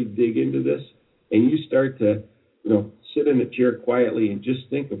really dig into this and you start to, sit in a chair quietly and just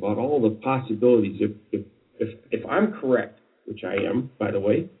think about all the possibilities. If I'm correct, which I am, by the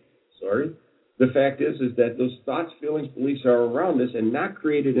way, sorry, the fact is that those thoughts, feelings, beliefs are around us and not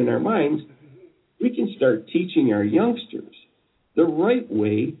created in our minds, we can start teaching our youngsters the right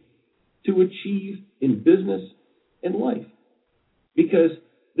way to achieve in business and life. Because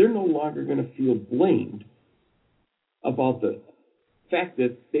they're no longer going to feel blamed about the fact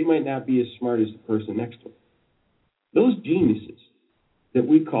that they might not be as smart as the person next to them. Those geniuses that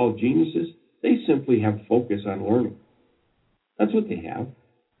we call geniuses, they simply have focus on learning. That's what they have.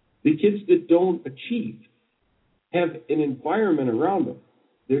 The kids that don't achieve have an environment around them.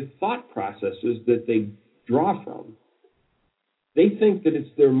 Their thought processes that they draw from, they think that it's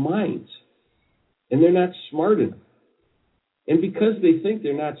their minds, and they're not smart enough. And because they think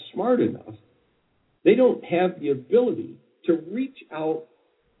they're not smart enough, they don't have the ability to reach out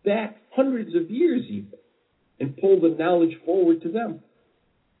back hundreds of years even and pull the knowledge forward to them.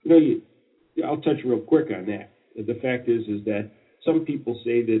 I'll touch real quick on that. The fact is that some people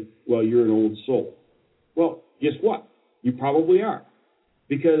say that, well, you're an old soul. Well, guess what? You probably are.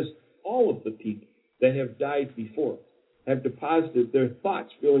 Because all of the people that have died before have deposited their thoughts,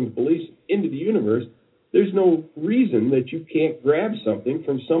 feelings, beliefs into the universe. There's no reason that you can't grab something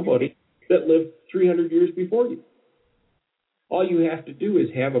from somebody that lived 300 years before you. All you have to do is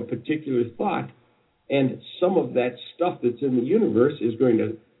have a particular thought, and some of that stuff that's in the universe is going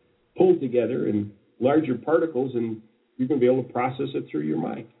to pull together in larger particles, and you're going to be able to process it through your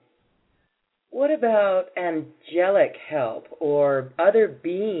mind. What about angelic help or other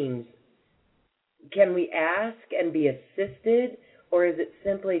beings? Can we ask and be assisted, or is it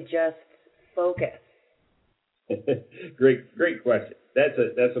simply just focus? Great question.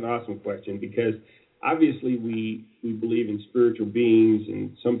 That's an awesome question, because obviously we believe in spiritual beings,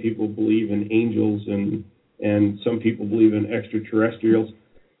 and some people believe in angels, and some people believe in extraterrestrials.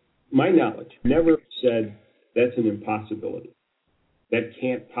 My knowledge never said that's an impossibility. That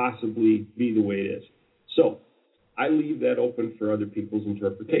can't possibly be the way it is. So I leave that open for other people's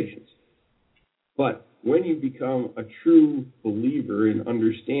interpretations. But when you become a true believer in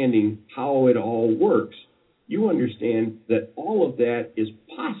understanding how it all works, you understand that all of that is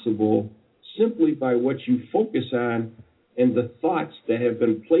possible simply by what you focus on and the thoughts that have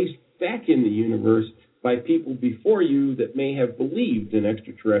been placed back in the universe by people before you that may have believed in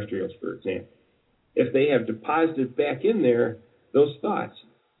extraterrestrials, for example. If they have deposited back in there those thoughts,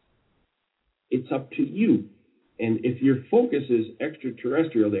 it's up to you. And if your focus is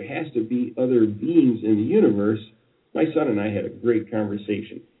extraterrestrial, there has to be other beings in the universe. My son and I had a great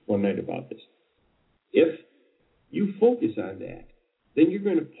conversation one night about this. If you focus on that, then you're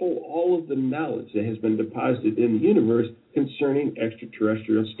going to pull all of the knowledge that has been deposited in the universe concerning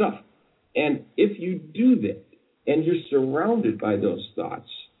extraterrestrial stuff. And if you do that, and you're surrounded by those thoughts,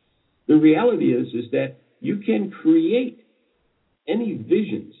 the reality is that you can create any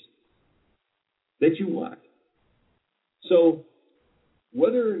visions that you want. So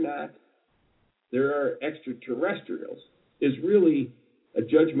whether or not there are extraterrestrials is really a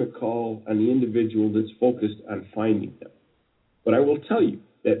judgment call on the individual that's focused on finding them. But I will tell you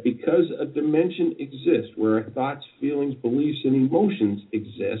that because a dimension exists where our thoughts, feelings, beliefs, and emotions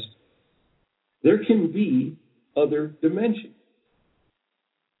exist, there can be other dimensions.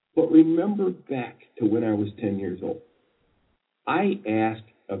 But remember back to when I was 10 years old. I asked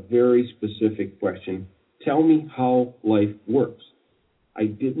a very specific question. Tell me how life works. I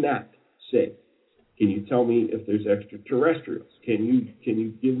did not say, can you tell me if there's extraterrestrials? Can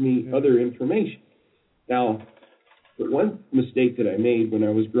you give me other information? Now, the one mistake that I made when I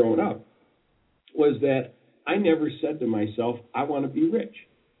was growing up was that I never said to myself, I want to be rich.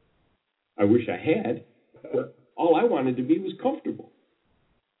 I wish I had, but all I wanted to be was comfortable.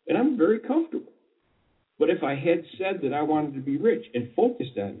 And I'm very comfortable. But if I had said that I wanted to be rich and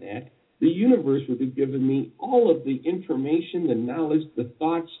focused on that, the universe would have given me all of the information, the knowledge, the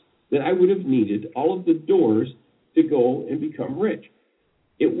thoughts that I would have needed, all of the doors to go and become rich.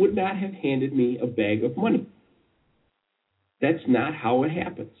 It would not have handed me a bag of money. That's not how it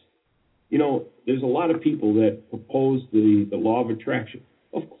happens. You know, there's a lot of people that propose the law of attraction.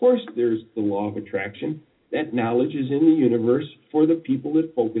 Of course there's the law of attraction. That knowledge is in the universe for the people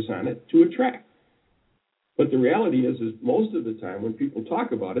that focus on it to attract. But the reality is most of the time when people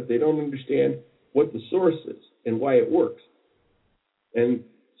talk about it, they don't understand what the source is and why it works. And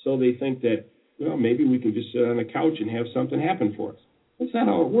so they think that, well, maybe we can just sit on a couch and have something happen for us. That's not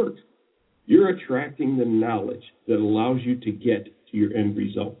how it works. You're attracting the knowledge that allows you to get to your end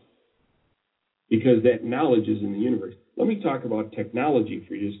result. Because that knowledge is in the universe. Let me talk about technology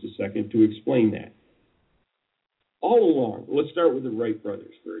for just a second to explain that. All along, let's start with the Wright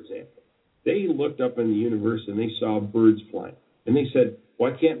brothers, for example. They looked up in the universe and they saw birds flying. And they said,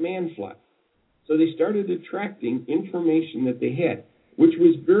 why can't man fly? So they started attracting information that they had, which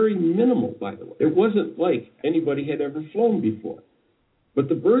was very minimal, by the way. It wasn't like anybody had ever flown before. But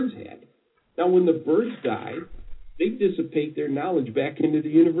the birds had. Now, when the birds die, they dissipate their knowledge back into the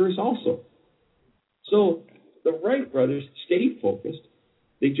universe also. So the Wright brothers stayed focused.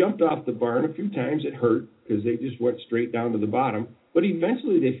 They jumped off the barn a few times. It hurt because they just went straight down to the bottom. But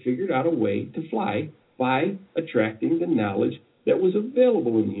eventually they figured out a way to fly by attracting the knowledge that was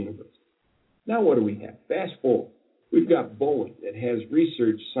available in the universe. Now what do we have? Fast forward. We've got Boeing that has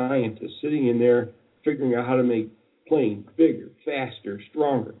research scientists sitting in there figuring out how to make planes bigger, faster,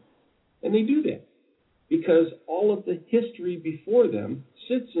 stronger. And they do that because all of the history before them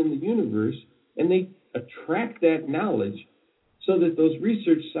sits in the universe, and they attract that knowledge so that those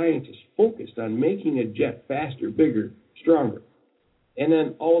research scientists focused on making a jet faster, bigger, stronger. And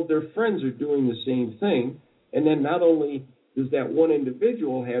then all of their friends are doing the same thing. And then not only does that one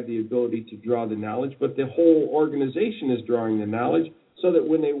individual have the ability to draw the knowledge, but the whole organization is drawing the knowledge so that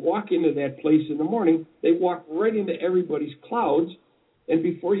when they walk into that place in the morning, they walk right into everybody's clouds. And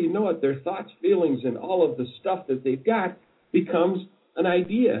before you know it, their thoughts, feelings, and all of the stuff that they've got becomes an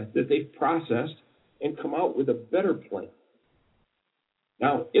idea that they've processed and come out with a better plan.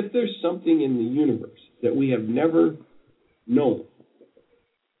 Now, if there's something in the universe that we have never known,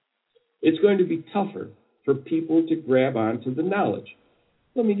 it's going to be tougher for people to grab onto the knowledge.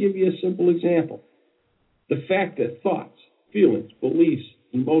 Let me give you a simple example. The fact that thoughts, feelings, beliefs,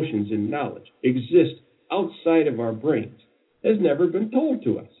 emotions, and knowledge exist outside of our brains has never been told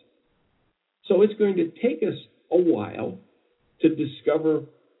to us. So it's going to take us a while to discover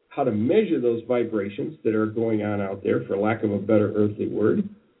how to measure those vibrations that are going on out there, for lack of a better earthly word.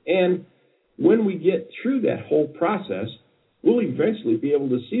 And when we get through that whole process, we'll eventually be able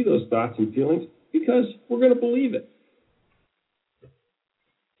to see those thoughts and feelings because we're going to believe it.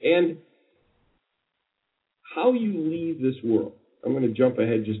 And how you leave this world, I'm going to jump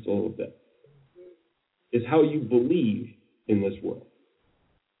ahead just a little bit, is how you believe in this world.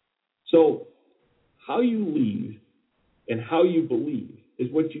 So how you leave and how you believe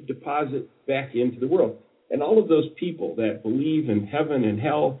is what you deposit back into the world. And all of those people that believe in heaven and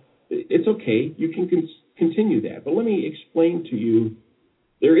hell, it's okay. You can continue that. But let me explain to you,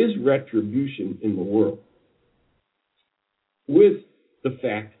 there is retribution in the world with the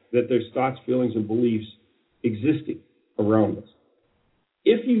fact that there's thoughts, feelings, and beliefs existing around us.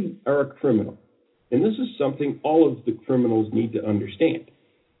 If you are a criminal, and this is something all of the criminals need to understand,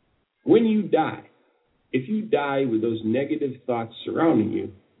 when you die, if you die with those negative thoughts surrounding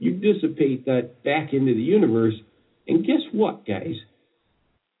you, you dissipate that back into the universe, and guess what, guys?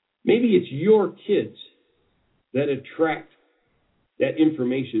 Maybe it's your kids that attract that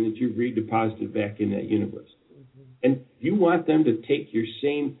information that you've redeposited back in that universe. And you want them to take your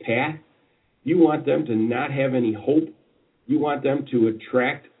same path? You want them to not have any hope? You want them to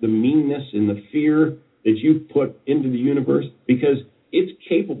attract the meanness and the fear that you've put into the universe? Because it's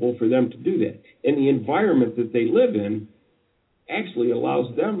capable for them to do that. And the environment that they live in actually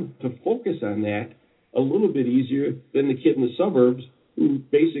allows them to focus on that a little bit easier than the kid in the suburbs who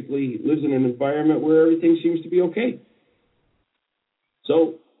basically lives in an environment where everything seems to be okay.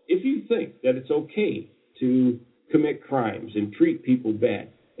 So if you think that it's okay to commit crimes and treat people bad,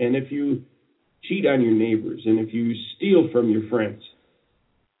 and if you cheat on your neighbors, and if you steal from your friends,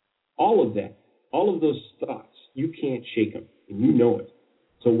 all of that, all of those thoughts, you can't shake them, and you know it.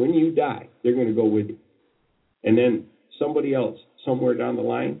 So when you die, they're going to go with you. And then somebody else, somewhere down the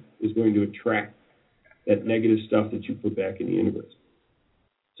line, is going to attract that negative stuff that you put back in the universe.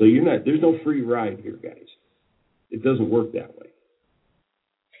 So there's no free ride here, guys. It doesn't work that way.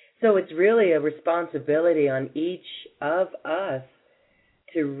 So it's really a responsibility on each of us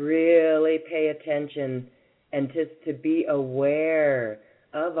to really pay attention and to be aware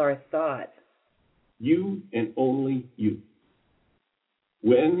of our thoughts. You and only you.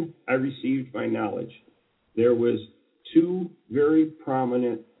 When I received my knowledge, there was two very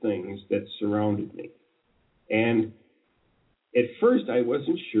prominent things that surrounded me. And at first I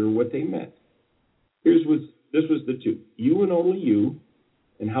wasn't sure what they meant. This was the two. You and only you,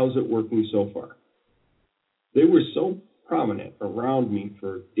 and how's it working so far? They were so prominent around me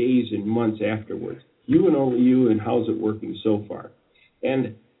for days and months afterwards. You and only you, and how's it working so far?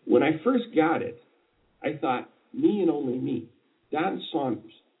 And when I first got it, I thought, me and only me. Don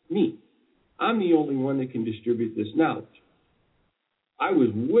Saunders, me. I'm the only one that can distribute this knowledge. I was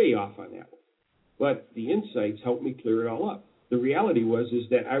way off on that one. But the insights helped me clear it all up. The reality was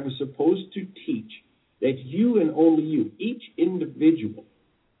that I was supposed to teach that you and only you, each individual,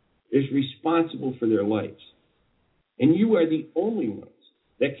 is responsible for their lives. And you are the only ones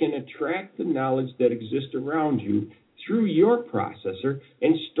that can attract the knowledge that exists around you through your processor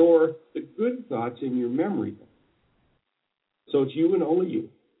and store the good thoughts in your memory. So it's you and only you.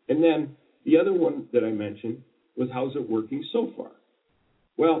 And then the other one that I mentioned was, how's it working so far?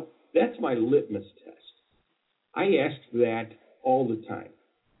 Well, that's my litmus test. I ask that all the time.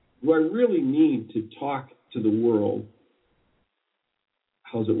 Do I really need to talk to the world?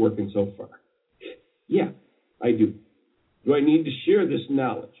 How's it working so far? Yeah, I do. Do I need to share this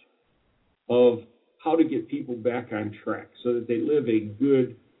knowledge of how to get people back on track so that they live a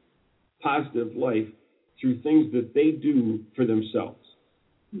good, positive life through things that they do for themselves?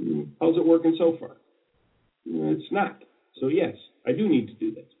 How's it working so far? It's not. So yes, I do need to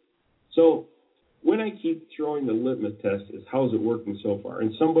do this. So when I keep throwing the litmus test is, how's it working so far?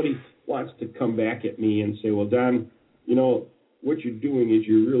 And somebody wants to come back at me and say, well, Don, what you're doing is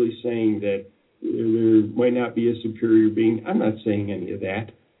you're really saying that there might not be a superior being. I'm not saying any of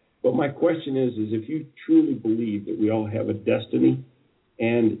that. But my question is if you truly believe that we all have a destiny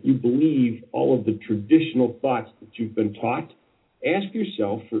and you believe all of the traditional thoughts that you've been taught, ask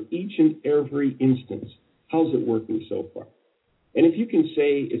yourself for each and every instance, how's it working so far? And if you can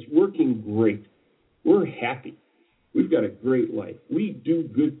say it's working great, we're happy, we've got a great life, we do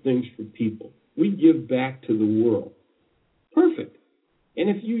good things for people, we give back to the world, perfect. And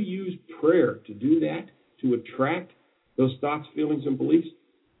if you use prayer to do that, to attract those thoughts, feelings, and beliefs,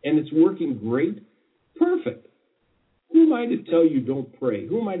 and it's working great, perfect. Who am I to tell you don't pray?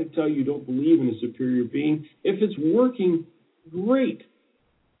 Who am I to tell you don't believe in a superior being? If it's working great,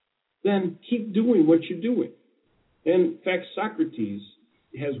 then keep doing what you're doing. And in fact, Socrates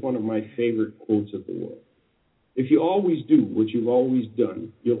has one of my favorite quotes of the world. If you always do what you've always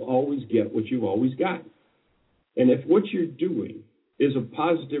done, you'll always get what you've always gotten. And if what you're doing is a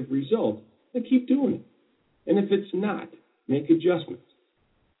positive result, then keep doing it. And if it's not, make adjustments.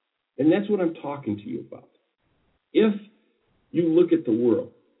 And that's what I'm talking to you about. If you look at the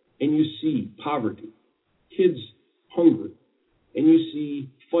world and you see poverty, kids hungry, and you see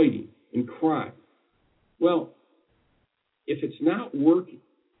fighting and crime, well, if it's not working,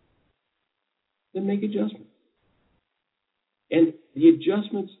 then make adjustments. And the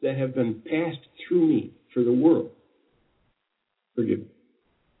adjustments that have been passed through me for the world, forgive me,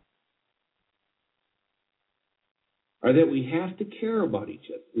 are that we have to care about each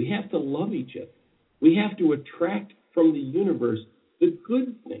other. We have to love each other. We have to attract from the universe the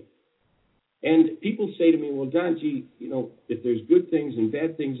good things. And people say to me, well, Don, gee, if there's good things and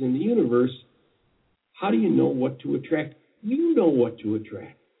bad things in the universe, how do you know what to attract? You know what to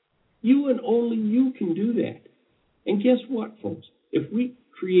attract. You and only you can do that. And guess what, folks? If we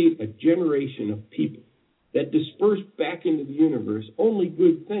create a generation of people that disperse back into the universe only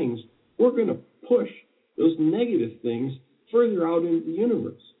good things, we're going to push those negative things further out into the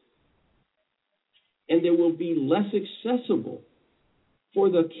universe. And they will be less accessible for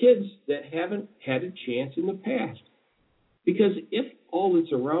the kids that haven't had a chance in the past. Because if all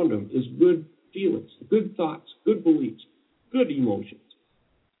that's around them is good feelings, good thoughts, good beliefs, good emotions,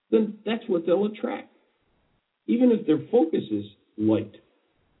 then that's what they'll attract. Even if their focus is light.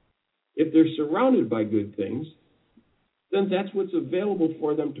 If they're surrounded by good things, then that's what's available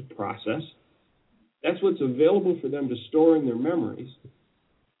for them to process. That's what's available for them to store in their memories.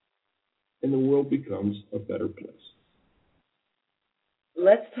 And the world becomes a better place.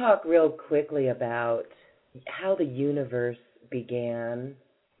 Let's talk real quickly about how the universe began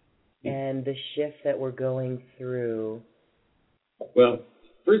and the shift that we're going through. Well,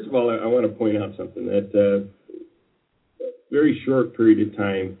 first of all, I want to point out something that very short period of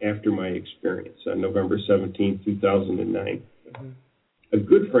time after my experience on November 17, 2009, a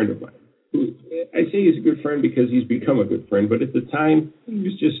good friend of mine, who I say he's a good friend because he's become a good friend, but at the time, he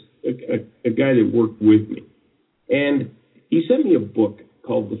was just a guy that worked with me. And he sent me a book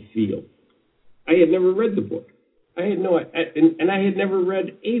called The Field. I had never read the book. I had never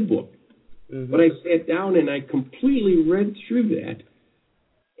read a book. But I sat down and I completely read through that,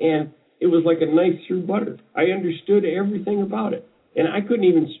 and it was like a knife through butter. I understood everything about it. And I couldn't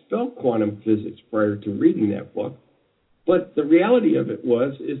even spell quantum physics prior to reading that book. But the reality of it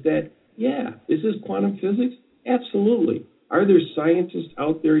is that, yeah, is this quantum physics? Absolutely. Are there scientists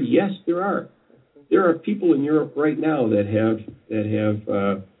out there? Yes, there are. There are people in Europe right now that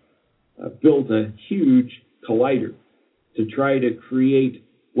have built a huge collider to try to create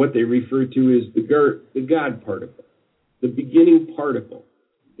what they refer to as the God particle, the beginning particle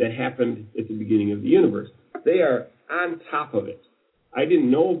that happened at the beginning of the universe. They are on top of it. I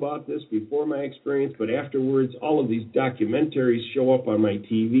didn't know about this before my experience, but afterwards, all of these documentaries show up on my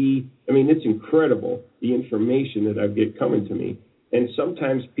TV. I mean, it's incredible, the information that I get coming to me. And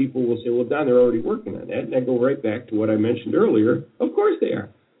sometimes people will say, well, Don, they're already working on that. And I go right back to what I mentioned earlier. Of course they are.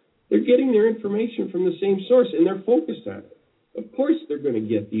 They're getting their information from the same source, and they're focused on it. Of course they're going to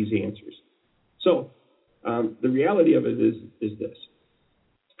get these answers. So the reality of it is this.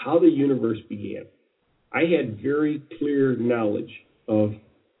 How the universe began. I had very clear knowledge of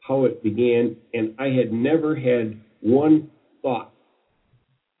how it began, and I had never had one thought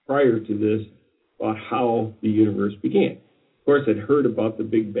prior to this about how the universe began. Of course, I'd heard about the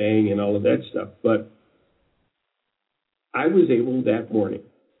Big Bang and all of that stuff, but I was able that morning,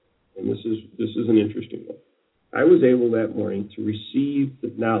 and this is an interesting one, I was able that morning to receive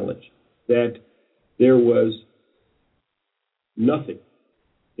the knowledge that there was nothing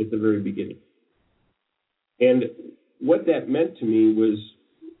at the very beginning. And what that meant to me was,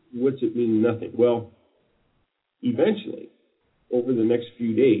 what's it mean, nothing? Well, eventually, over the next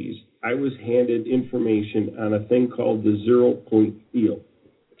few days, I was handed information on a thing called the 0-point field.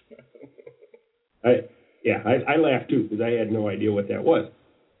 I laughed too because I had no idea what that was.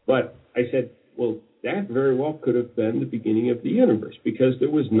 But I said, well, that very well could have been the beginning of the universe because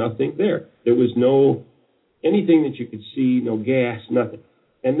there was nothing there. There was no anything that you could see, no gas, nothing.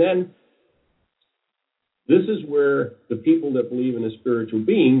 And then this is where the people that believe in a spiritual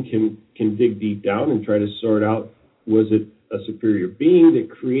being can dig deep down and try to sort out, was it a superior being that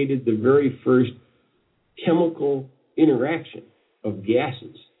created the very first chemical interaction of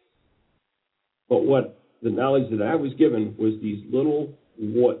gases? But what the knowledge that I was given was these little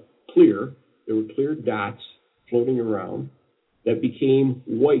there were clear dots floating around that became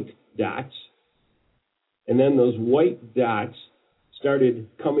white dots. And then those white dots started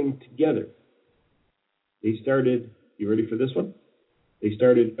coming together. They started, you ready for this one? They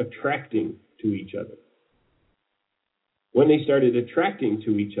started attracting to each other. When they started attracting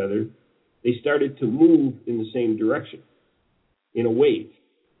to each other, they started to move in the same direction, in a wave.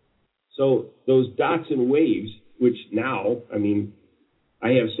 So those dots and waves which now, I mean,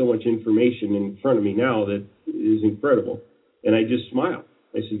 I have so much information in front of me now that is incredible. And I just smile.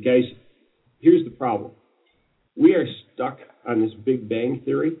 I said, guys, here's the problem. We are stuck on this Big Bang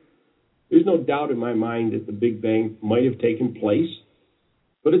theory. There's no doubt in my mind that the Big Bang might have taken place,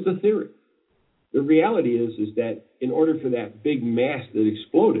 but it's a theory. The reality is that in order for that big mass that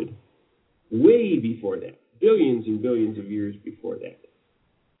exploded, way before that, billions and billions of years before that,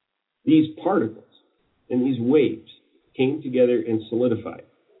 these particles and these waves came together and solidified.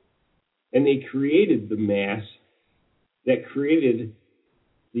 And they created the mass that created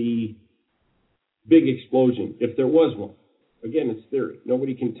the big explosion, if there was one. Again, it's theory.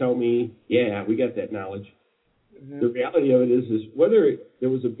 Nobody can tell me, yeah, we got that knowledge. Mm-hmm. The reality of it is whether there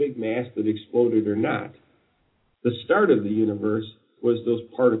was a big mass that exploded or not, the start of the universe was those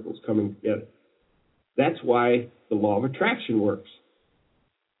particles coming together. That's why the law of attraction works.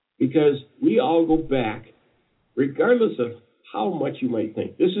 Because we all go back, regardless of how much you might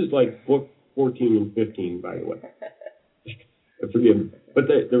think. This is like book 14 and 15, by the way. Forgive me. But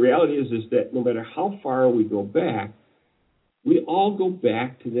the reality is that no matter how far we go back, we all go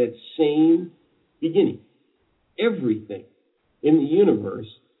back to that same beginning. Everything in the universe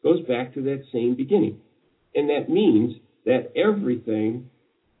goes back to that same beginning. And that means that everything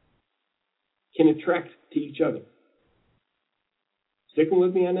can attract to each other. Sticking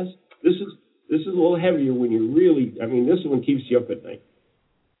with me on this? This is a little heavier when you really, this one keeps you up at night.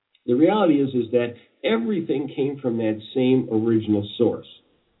 The reality is that everything came from that same original source.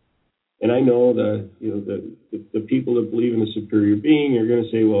 And I know the people that believe in a superior being are going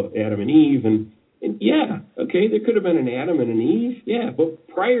to say, well, Adam and Eve, and yeah, okay, there could have been an Adam and an Eve, yeah, but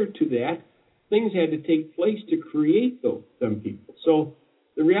prior to that, things had to take place to create them people. So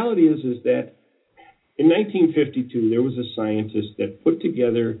the reality is that in 1952, there was a scientist that put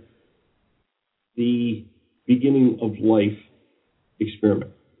together the beginning of life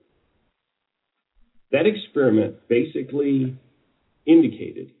experiment. That experiment basically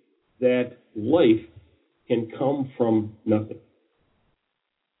indicated that life can come from nothing.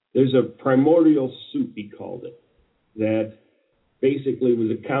 There's a primordial soup, he called it, that basically was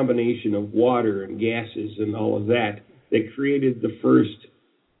a combination of water and gases and all of that created the first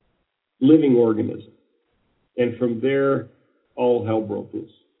living organism. And from there, all hell broke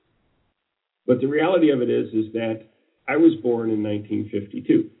loose. But the reality of it is that I was born in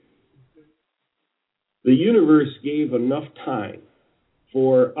 1952. The universe gave enough time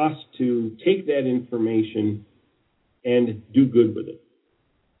for us to take that information and do good with it.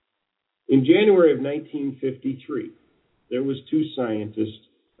 In January of 1953, there was two scientists,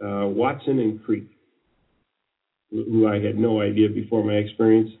 Watson and Crick, who I had no idea before my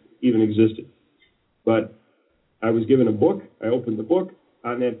experience even existed. But I was given a book. I opened the book.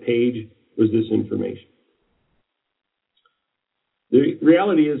 On that page was this information. The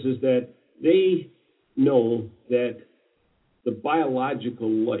reality is that they know that the biological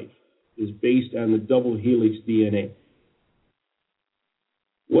life is based on the double helix DNA.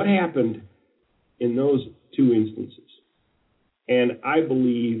 What happened in those two instances? And I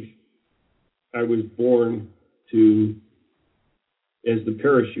believe I was born as the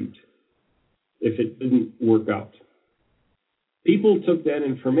parachute if it didn't work out. People took that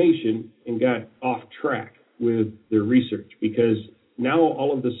information and got off track with their research because now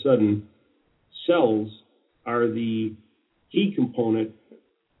all of a sudden cells are the key component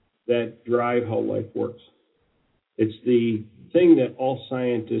that drive how life works. It's the thing that all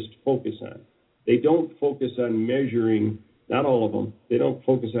scientists focus on. They don't focus on measuring, not all of them, they don't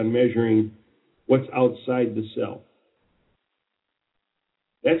focus on measuring what's outside the cell.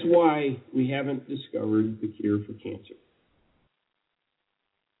 That's why we haven't discovered the cure for cancer.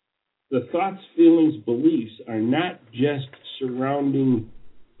 The thoughts, feelings, beliefs are not just surrounding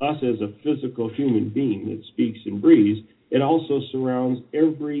us as a physical human being that speaks and breathes. It also surrounds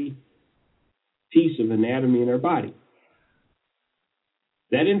every piece of anatomy in our body.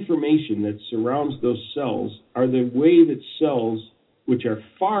 That information that surrounds those cells are the way that cells, which are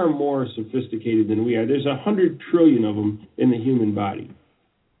far more sophisticated than we are, there's 100 trillion of them in the human body.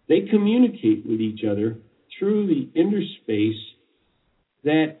 They communicate with each other through the inner space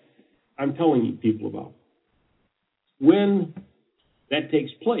that I'm telling you people about. When that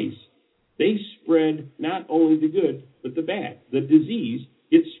takes place, they spread not only the good, but the bad. The disease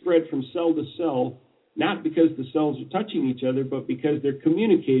gets spread from cell to cell, not because the cells are touching each other, but because they're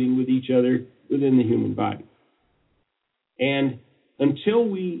communicating with each other within the human body. And until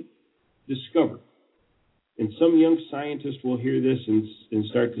we discover, and some young scientist will hear this and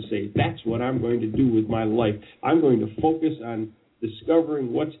start to say, that's what I'm going to do with my life. I'm going to focus on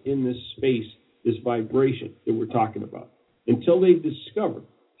discovering what's in this space this vibration that we're talking about. Until they discover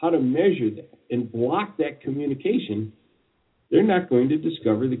how to measure that and block that communication, they're not going to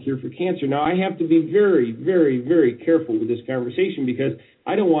discover the cure for cancer. Now, I have to be very, very, very careful with this conversation because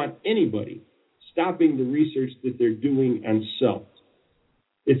I don't want anybody stopping the research that they're doing on cells.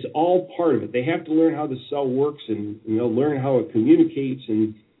 It's all part of it. They have to learn how the cell works and they'll learn how it communicates.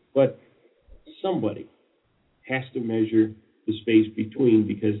 But somebody has to measure the space between,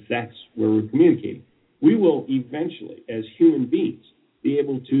 because that's where we're communicating. We will eventually, as human beings, be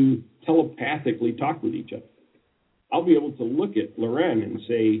able to telepathically talk with each other. I'll be able to look at Loren and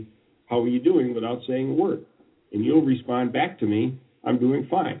say, how are you doing, without saying a word. And you'll respond back to me, I'm doing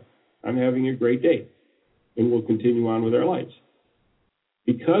fine. I'm having a great day. And we'll continue on with our lives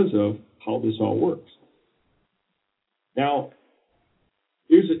because of how this all works. Now,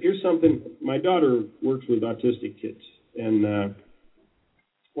 here's something. My daughter works with autistic kids, and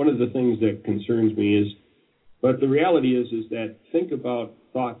one of the things that concerns me is, but the reality is that think about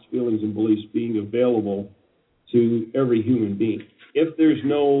thoughts, feelings, and beliefs being available to every human being. If there's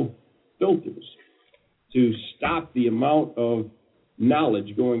no filters to stop the amount of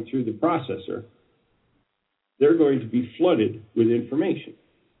knowledge going through the processor, they're going to be flooded with information.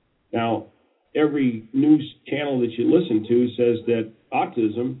 Now, every news channel that you listen to says that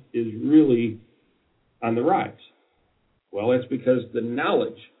autism is really on the rise. Well, that's because the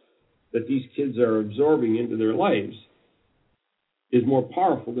knowledge that these kids are absorbing into their lives is more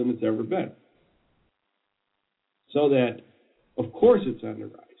powerful than it's ever been. So that, of course, it's on the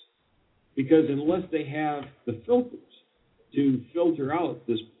rise. Because unless they have the filters to filter out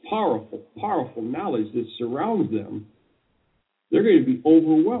this powerful, powerful knowledge that surrounds them, they're going to be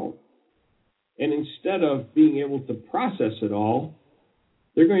overwhelmed. And instead of being able to process it all,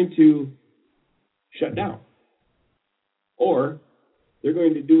 they're going to shut down. Or they're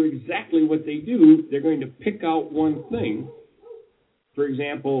going to do exactly what they do. They're going to pick out one thing. For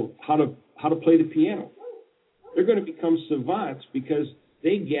example, how to play the piano. They're going to become savants because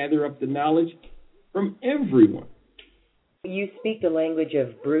they gather up the knowledge from everyone. You speak the language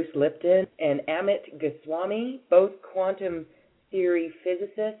of Bruce Lipton and Amit Goswami, both quantum theory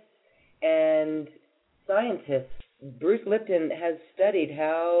physicists and scientists. Bruce Lipton has studied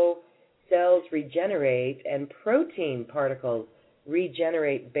how cells regenerate and protein particles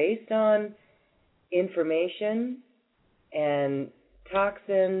regenerate based on information and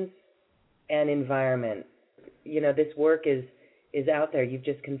toxins and environment. You know, this work is out there. You've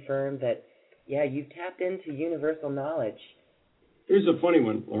just confirmed that, yeah, you've tapped into universal knowledge. Here's a funny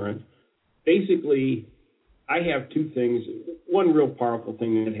one, Lauren. Basically, I have two things. One real powerful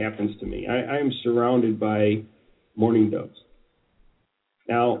thing that happens to me. I am surrounded by mourning doves.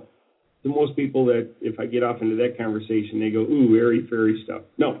 Now, to most people, that if I get off into that conversation, they go, ooh, airy, fairy stuff.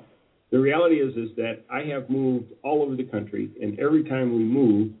 No. The reality is that I have moved all over the country, and every time we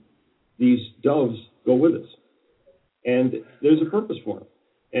move, these doves go with us. And there's a purpose for them.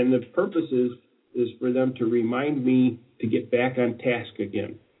 And the purpose is for them to remind me to get back on task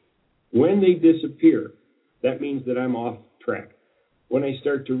again. When they disappear, that means that I'm off track. When I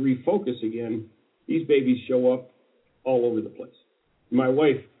start to refocus again, these babies show up all over the place. My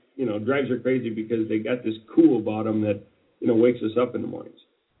wife, drives her crazy because they got this cool about them that, wakes us up in the mornings.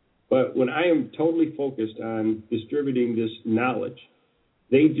 But when I am totally focused on distributing this knowledge,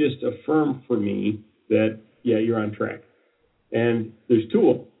 they just affirm for me that, yeah, you're on track. And there's two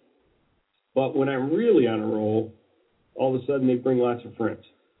of them. But when I'm really on a roll, all of a sudden they bring lots of friends.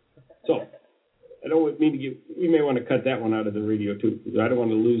 So I don't mean to we may want to cut that one out of the radio too, because I don't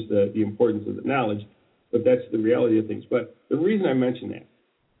want to lose the importance of the knowledge, but that's the reality of things. But the reason I mention that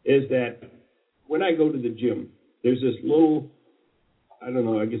is that when I go to the gym, there's this little, I don't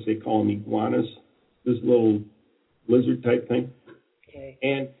know, I guess they call them iguanas, this little lizard type thing. Okay.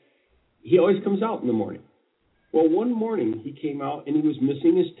 And he always comes out in the morning. Well, one morning he came out and he was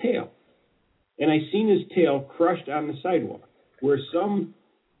missing his tail. And I seen his tail crushed on the sidewalk where some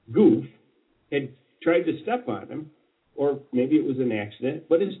goof had tried to step on him, or maybe it was an accident,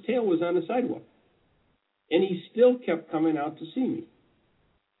 but his tail was on the sidewalk. And he still kept coming out to see me.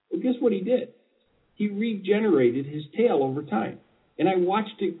 Well, guess what he did? He regenerated his tail over time, and I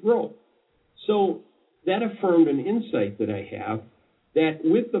watched it grow. So that affirmed an insight that I have, that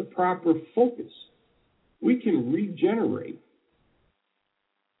with the proper focus, we can regenerate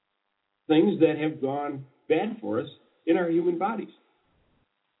things that have gone bad for us in our human bodies.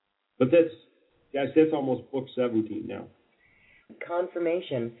 But that's almost book 17 now.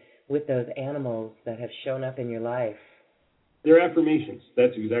 Confirmation with those animals that have shown up in your life. They're affirmations.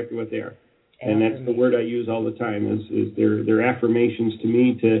 That's exactly what they are. And that's the word I use all the time, is they're affirmations to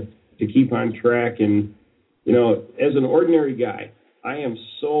me to to keep on track. And, you know, as an ordinary guy, I am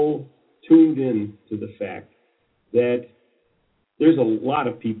so tuned in to the fact that there's a lot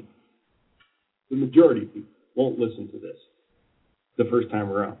of people, the majority of people, won't listen to this the first time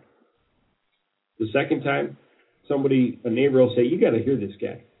around. The second time, a neighbor will say, you got to hear this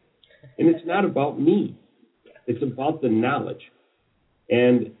guy. And it's not about me. It's about the knowledge.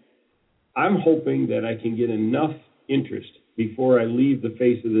 And I'm hoping that I can get enough interest before I leave the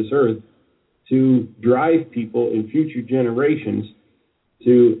face of this earth to drive people in future generations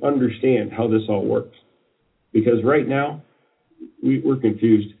to understand how this all works. Because right now, we're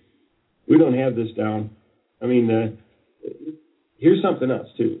confused. We don't have this down. I mean, here's something else,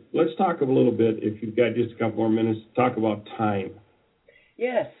 too. Let's talk a little bit, if you've got just a couple more minutes, talk about time.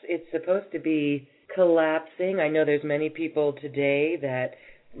 Yes, it's supposed to be collapsing. I know there's many people today that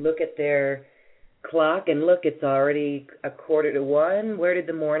look at their clock and look, it's already 1:45. Where did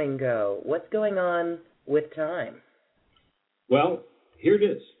the morning go? What's going on with time? Well, here it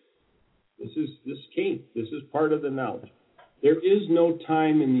is. This is key. This is part of the knowledge. There is no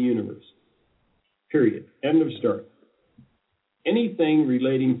time in the universe. Period. End of story. Anything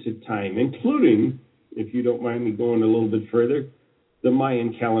relating to time, including, if you don't mind me going a little bit further, the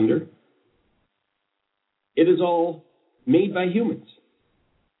Mayan calendar, it is all made by humans.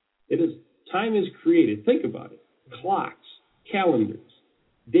 Time is created. Think about it. Clocks, calendars,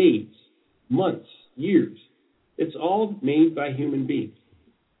 days, months, years. It's all made by human beings.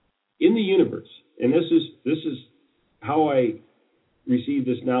 In the universe, and this is how I received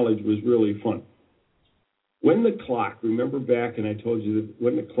this knowledge, was really fun. When the clock, remember back, and I told you that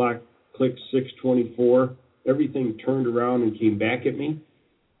when the clock clicked 6:24, everything turned around and came back at me.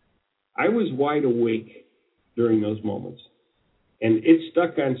 I was wide awake during those moments. And it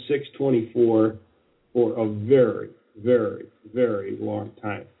stuck on 6:24 for a very, very, very long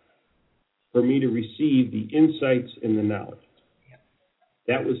time for me to receive the insights and the knowledge.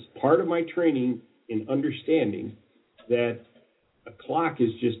 That was part of my training in understanding that a clock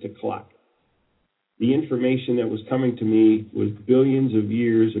is just a clock. The information that was coming to me was billions of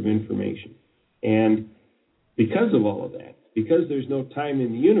years of information. And because of all of that, because there's no time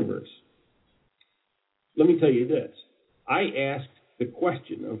in the universe, let me tell you this. I asked the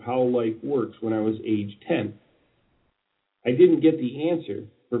question of how life works when I was age 10. I didn't get the answer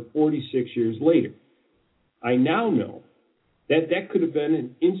for 46 years later. I now know that could have been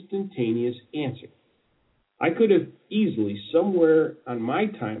an instantaneous answer. I could have easily, somewhere on my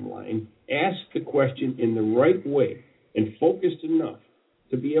timeline, asked the question in the right way and focused enough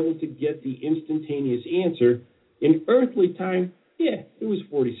to be able to get the instantaneous answer. In earthly time, it was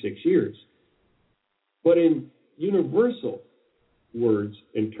 46 years. But in universal words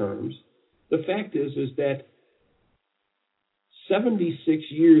and terms, the fact is that 76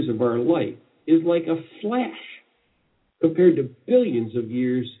 years of our life is like a flash compared to billions of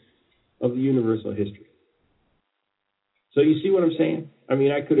years of the universal history. So you see what I'm saying? I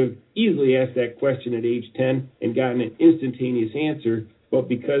mean, I could have easily asked that question at age 10 and gotten an instantaneous answer, but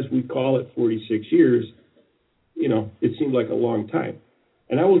because we call it 46 years, it seemed like a long time.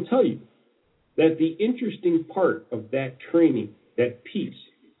 And I will tell you that the interesting part of that training, that piece,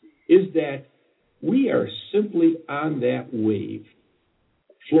 is that we are simply on that wave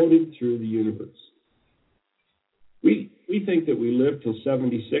floating through the universe. We think that we live till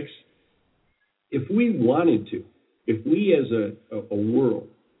 76. If we wanted to, if we as a world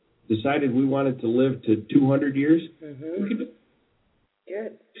decided we wanted to live to 200 years, we could do it.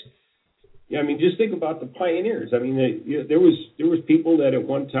 Good. Yeah, I mean, just think about the pioneers. I mean, there was people that at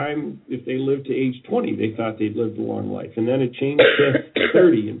one time, if they lived to age 20, they thought they'd lived a long life, and then it changed to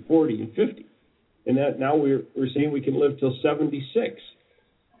 30 and 40 and 50, and that now we're saying we can live till 76.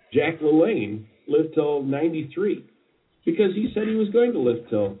 Jack LaLanne lived till 93 because he said he was going to live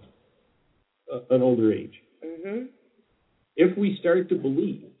till an older age. Mm-hmm. If we start to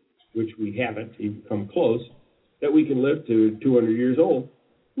believe, which we haven't even come close, that we can live to 200 years old,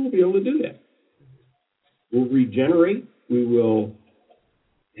 we'll be able to do that. We'll regenerate. We will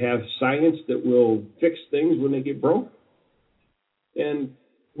have science that will fix things when they get broke. And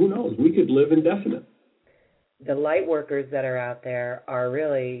who knows? We could live indefinite. The light workers that are out there are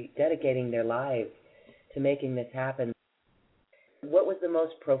really dedicating their lives to making this happen. What was the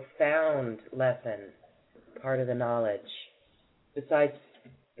most profound lesson, part of the knowledge, besides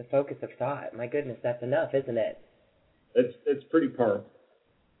the focus of thought? My goodness, that's enough, isn't it? It's pretty powerful.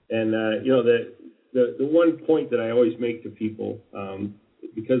 And, the one point that I always make to people,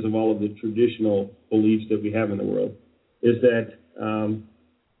 because of all of the traditional beliefs that we have in the world, is that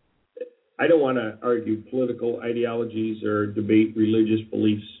I don't want to argue political ideologies or debate religious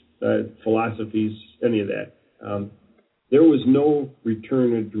beliefs philosophies, any of that. There was no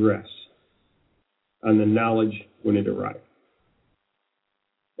return address on the knowledge when it arrived.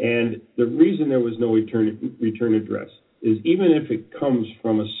 And the reason there was no return address is even if it comes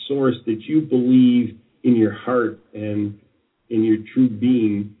from a source that you believe in your heart and in your true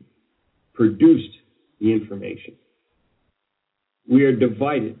being produced the information. We are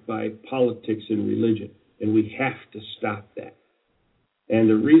divided by politics and religion, and we have to stop that. And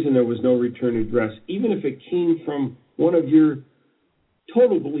the reason there was no return address, even if it came from one of your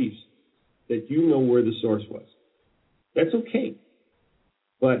total beliefs that you know where the source was, that's okay.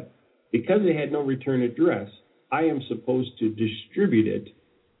 But because it had no return address, I am supposed to distribute it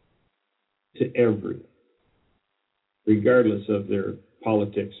to everyone, regardless of their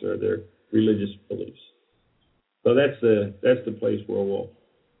politics or their religious beliefs. So that's the place where we'll.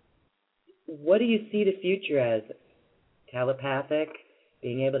 What do you see the future as? Telepathic,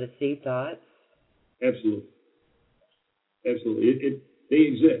 being able to see thoughts? Absolutely. Absolutely. They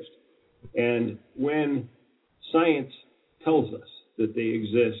exist. And when science tells us that they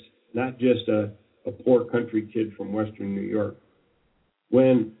exist, not just a poor country kid from Western New York,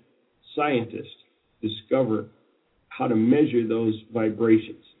 when scientists discover how to measure those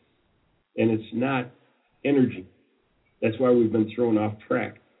vibrations, and it's not energy. That's why we've been thrown off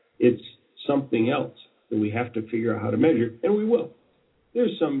track. It's something else that we have to figure out how to measure, and we will.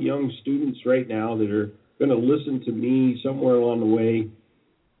 There's some young students right now that are going to listen to me somewhere along the way,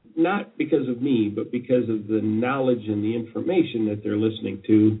 not because of me, but because of the knowledge and the information that they're listening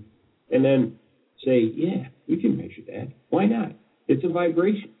to, and then say, yeah, we can measure that. Why not? It's a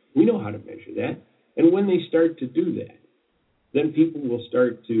vibration. We know how to measure that. And when they start to do that, then people will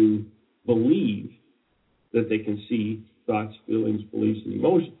start to believe that they can see thoughts, feelings, beliefs, and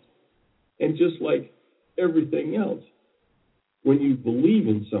emotions. And just like everything else, when you believe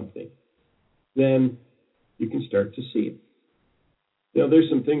in something, then you can start to see it. You know, there's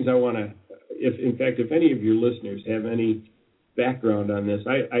some things I want to, if any of your listeners have any background on this,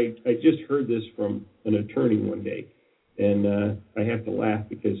 I just heard this from an attorney one day, and I have to laugh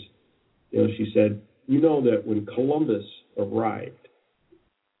because, you know, she said, you know that when Columbus arrived,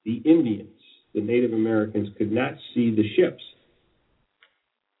 the Indians, the Native Americans, could not see the ships.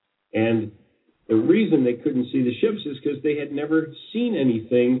 And the reason they couldn't see the ships is because they had never seen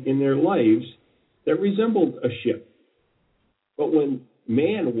anything in their lives that resembled a ship. But when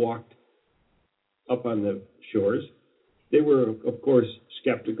man walked up on the shores, they were, of course,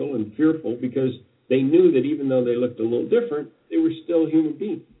 skeptical and fearful because they knew that even though they looked a little different, they were still human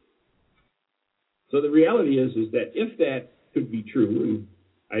beings. So the reality is that if that could be true, and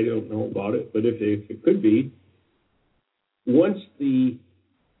I don't know about it, but if it could be, once the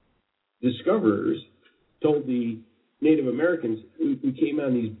discoverers told the Native Americans we came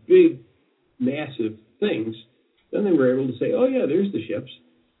on these big, massive things, then they were able to say, oh yeah, there's the ships.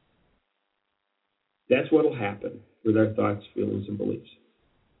 That's what will happen with our thoughts, feelings, and beliefs.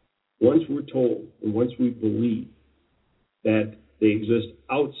 Once we're told and once we believe that they exist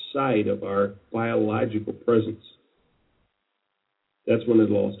outside of our biological presence, that's when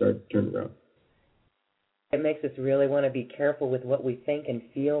it'll all start to turn around. It makes us really want to be careful with what we think and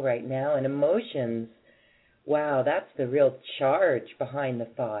feel right now. And emotions, wow, that's the real charge behind the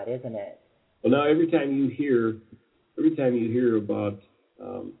thought, isn't it? Well, now every time you hear about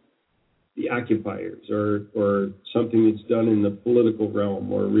the occupiers or something that's done in the political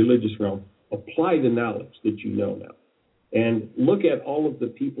realm or religious realm, apply the knowledge that you know now. And look at all of the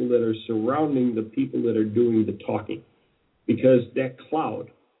people that are surrounding the people that are doing the talking, because that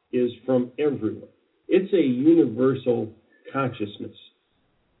cloud is from everywhere. It's a universal consciousness.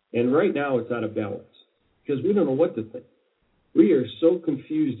 And right now it's out of balance because we don't know what to think. We are so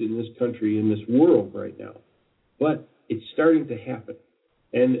confused in this country, in this world right now. But it's starting to happen.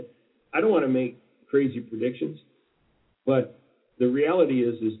 And I don't want to make crazy predictions, but the reality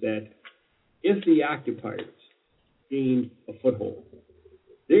is that if the occupiers gain a foothold,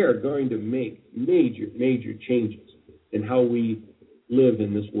 they are going to make major changes in how we live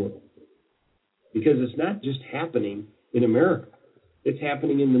in this world. Because it's not just happening in America. It's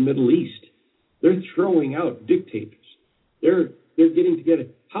happening in the Middle East. They're throwing out dictators. They're getting together.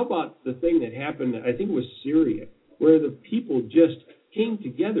 How about the thing that happened, I think it was Syria, where the people just came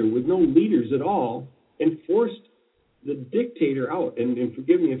together with no leaders at all and forced the dictator out. And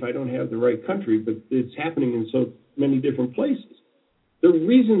forgive me if I don't have the right country, but it's happening in so many different places. The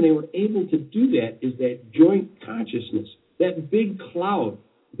reason they were able to do that is that joint consciousness, that big cloud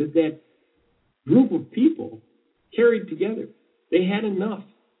that group of people carried together. They had enough.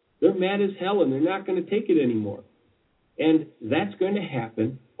 They're mad as hell, and they're not going to take it anymore. And that's going to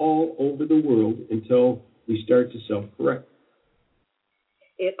happen all over the world until we start to self-correct.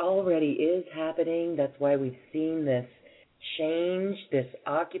 It already is happening. That's why we've seen this change, this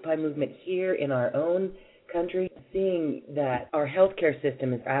Occupy movement here in our own country, seeing that our healthcare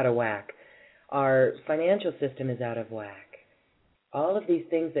system is out of whack, our financial system is out of whack. All of these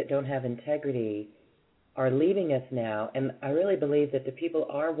things that don't have integrity are leaving us now, and I really believe that the people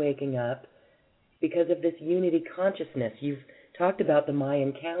are waking up because of this unity consciousness. You've talked about the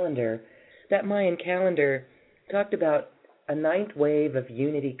Mayan calendar. That Mayan calendar talked about a ninth wave of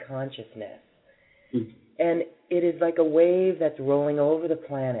unity consciousness. And it is like a wave that's rolling over the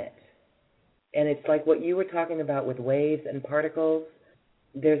planet. And it's like what you were talking about with waves and particles.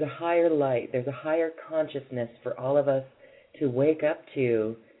 There's a higher light, there's a higher consciousness for all of us to wake up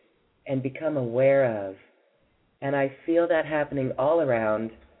to and become aware of. And I feel that happening all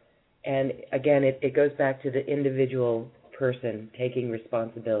around. And again, it goes back to the individual person taking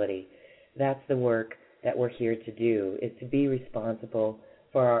responsibility. That's the work that we're here to do, is to be responsible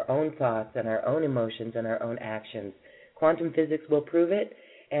for our own thoughts and our own emotions and our own actions. Quantum physics will prove it.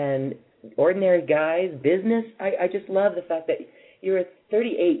 And ordinary guys, business, I just love the fact that you're a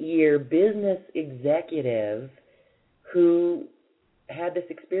 38-year business executive who had this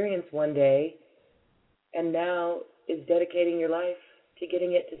experience one day and now is dedicating your life to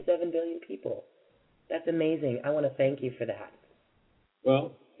getting it to 7 billion people. That's amazing. I want to thank you for that.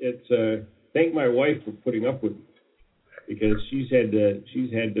 Well, it's thank my wife for putting up with me, because she's had to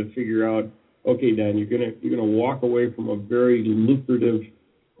figure out, okay, Don, you're gonna walk away from a very lucrative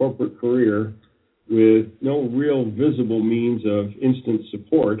corporate career with no real visible means of instant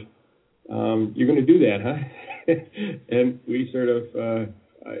support. You're going to do that, huh? And we sort of,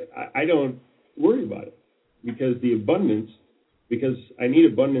 I don't worry about it, because I need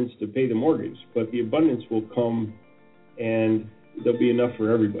abundance to pay the mortgage, but the abundance will come and there'll be enough for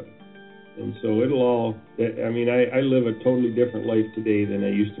everybody. And so I live a totally different life today than I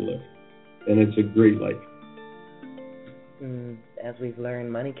used to live. And it's a great life. As we've learned,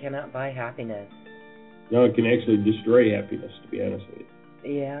 money cannot buy happiness. No, it can actually destroy happiness, to be honest with you.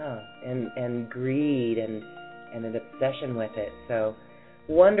 Yeah, and greed and an obsession with it. So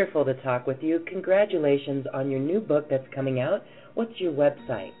wonderful to talk with you. Congratulations on your new book that's coming out. What's your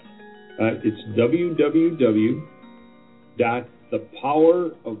website? It's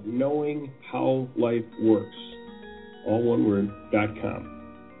www.thepowerofknowinghowlifeworks, all one word, .com.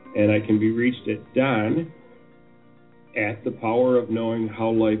 And I can be reached at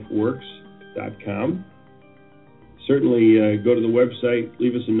don@thepowerofknowinghowlifeworks.com. Certainly go to the website,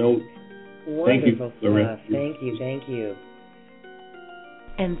 leave us a note. Wonderful Thank you, stuff. Thank you.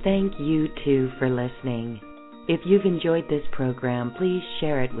 And thank you, too, for listening. If you've enjoyed this program, please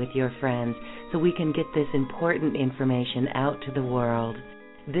share it with your friends so we can get this important information out to the world.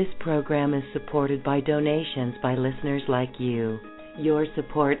 This program is supported by donations by listeners like you. Your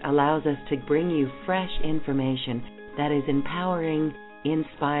support allows us to bring you fresh information that is empowering,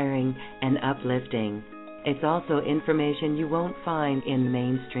 inspiring, and uplifting. It's also information you won't find in the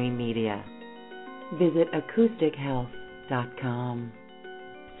mainstream media. Visit acoustichealth.com.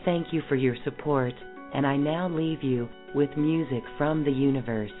 Thank you for your support, and I now leave you with music from the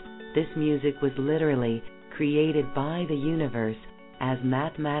universe. This music was literally created by the universe as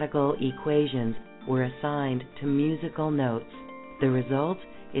mathematical equations were assigned to musical notes. The result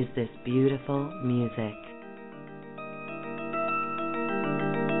is this beautiful music.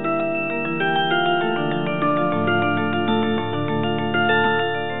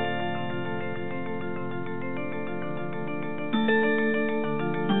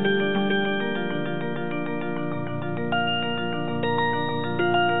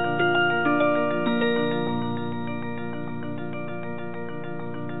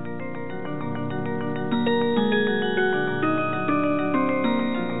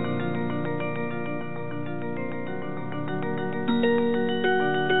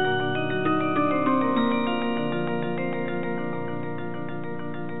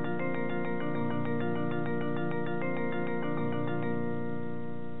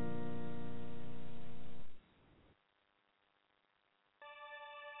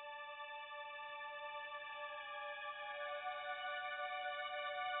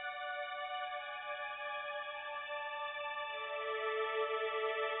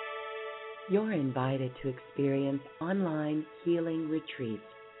 You're invited to experience online healing retreats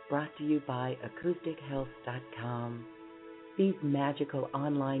brought to you by acoustichealth.com. These magical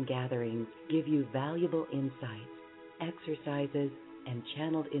online gatherings give you valuable insights, exercises, and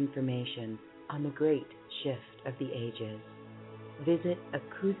channeled information on the great shift of the ages. Visit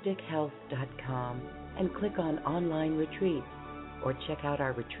acoustichealth.com and click on Online Retreats, or check out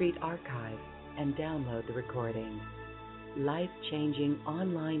our retreat archive and download the recording. Life-changing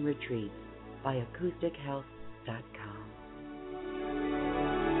online retreats by acoustichealth.com.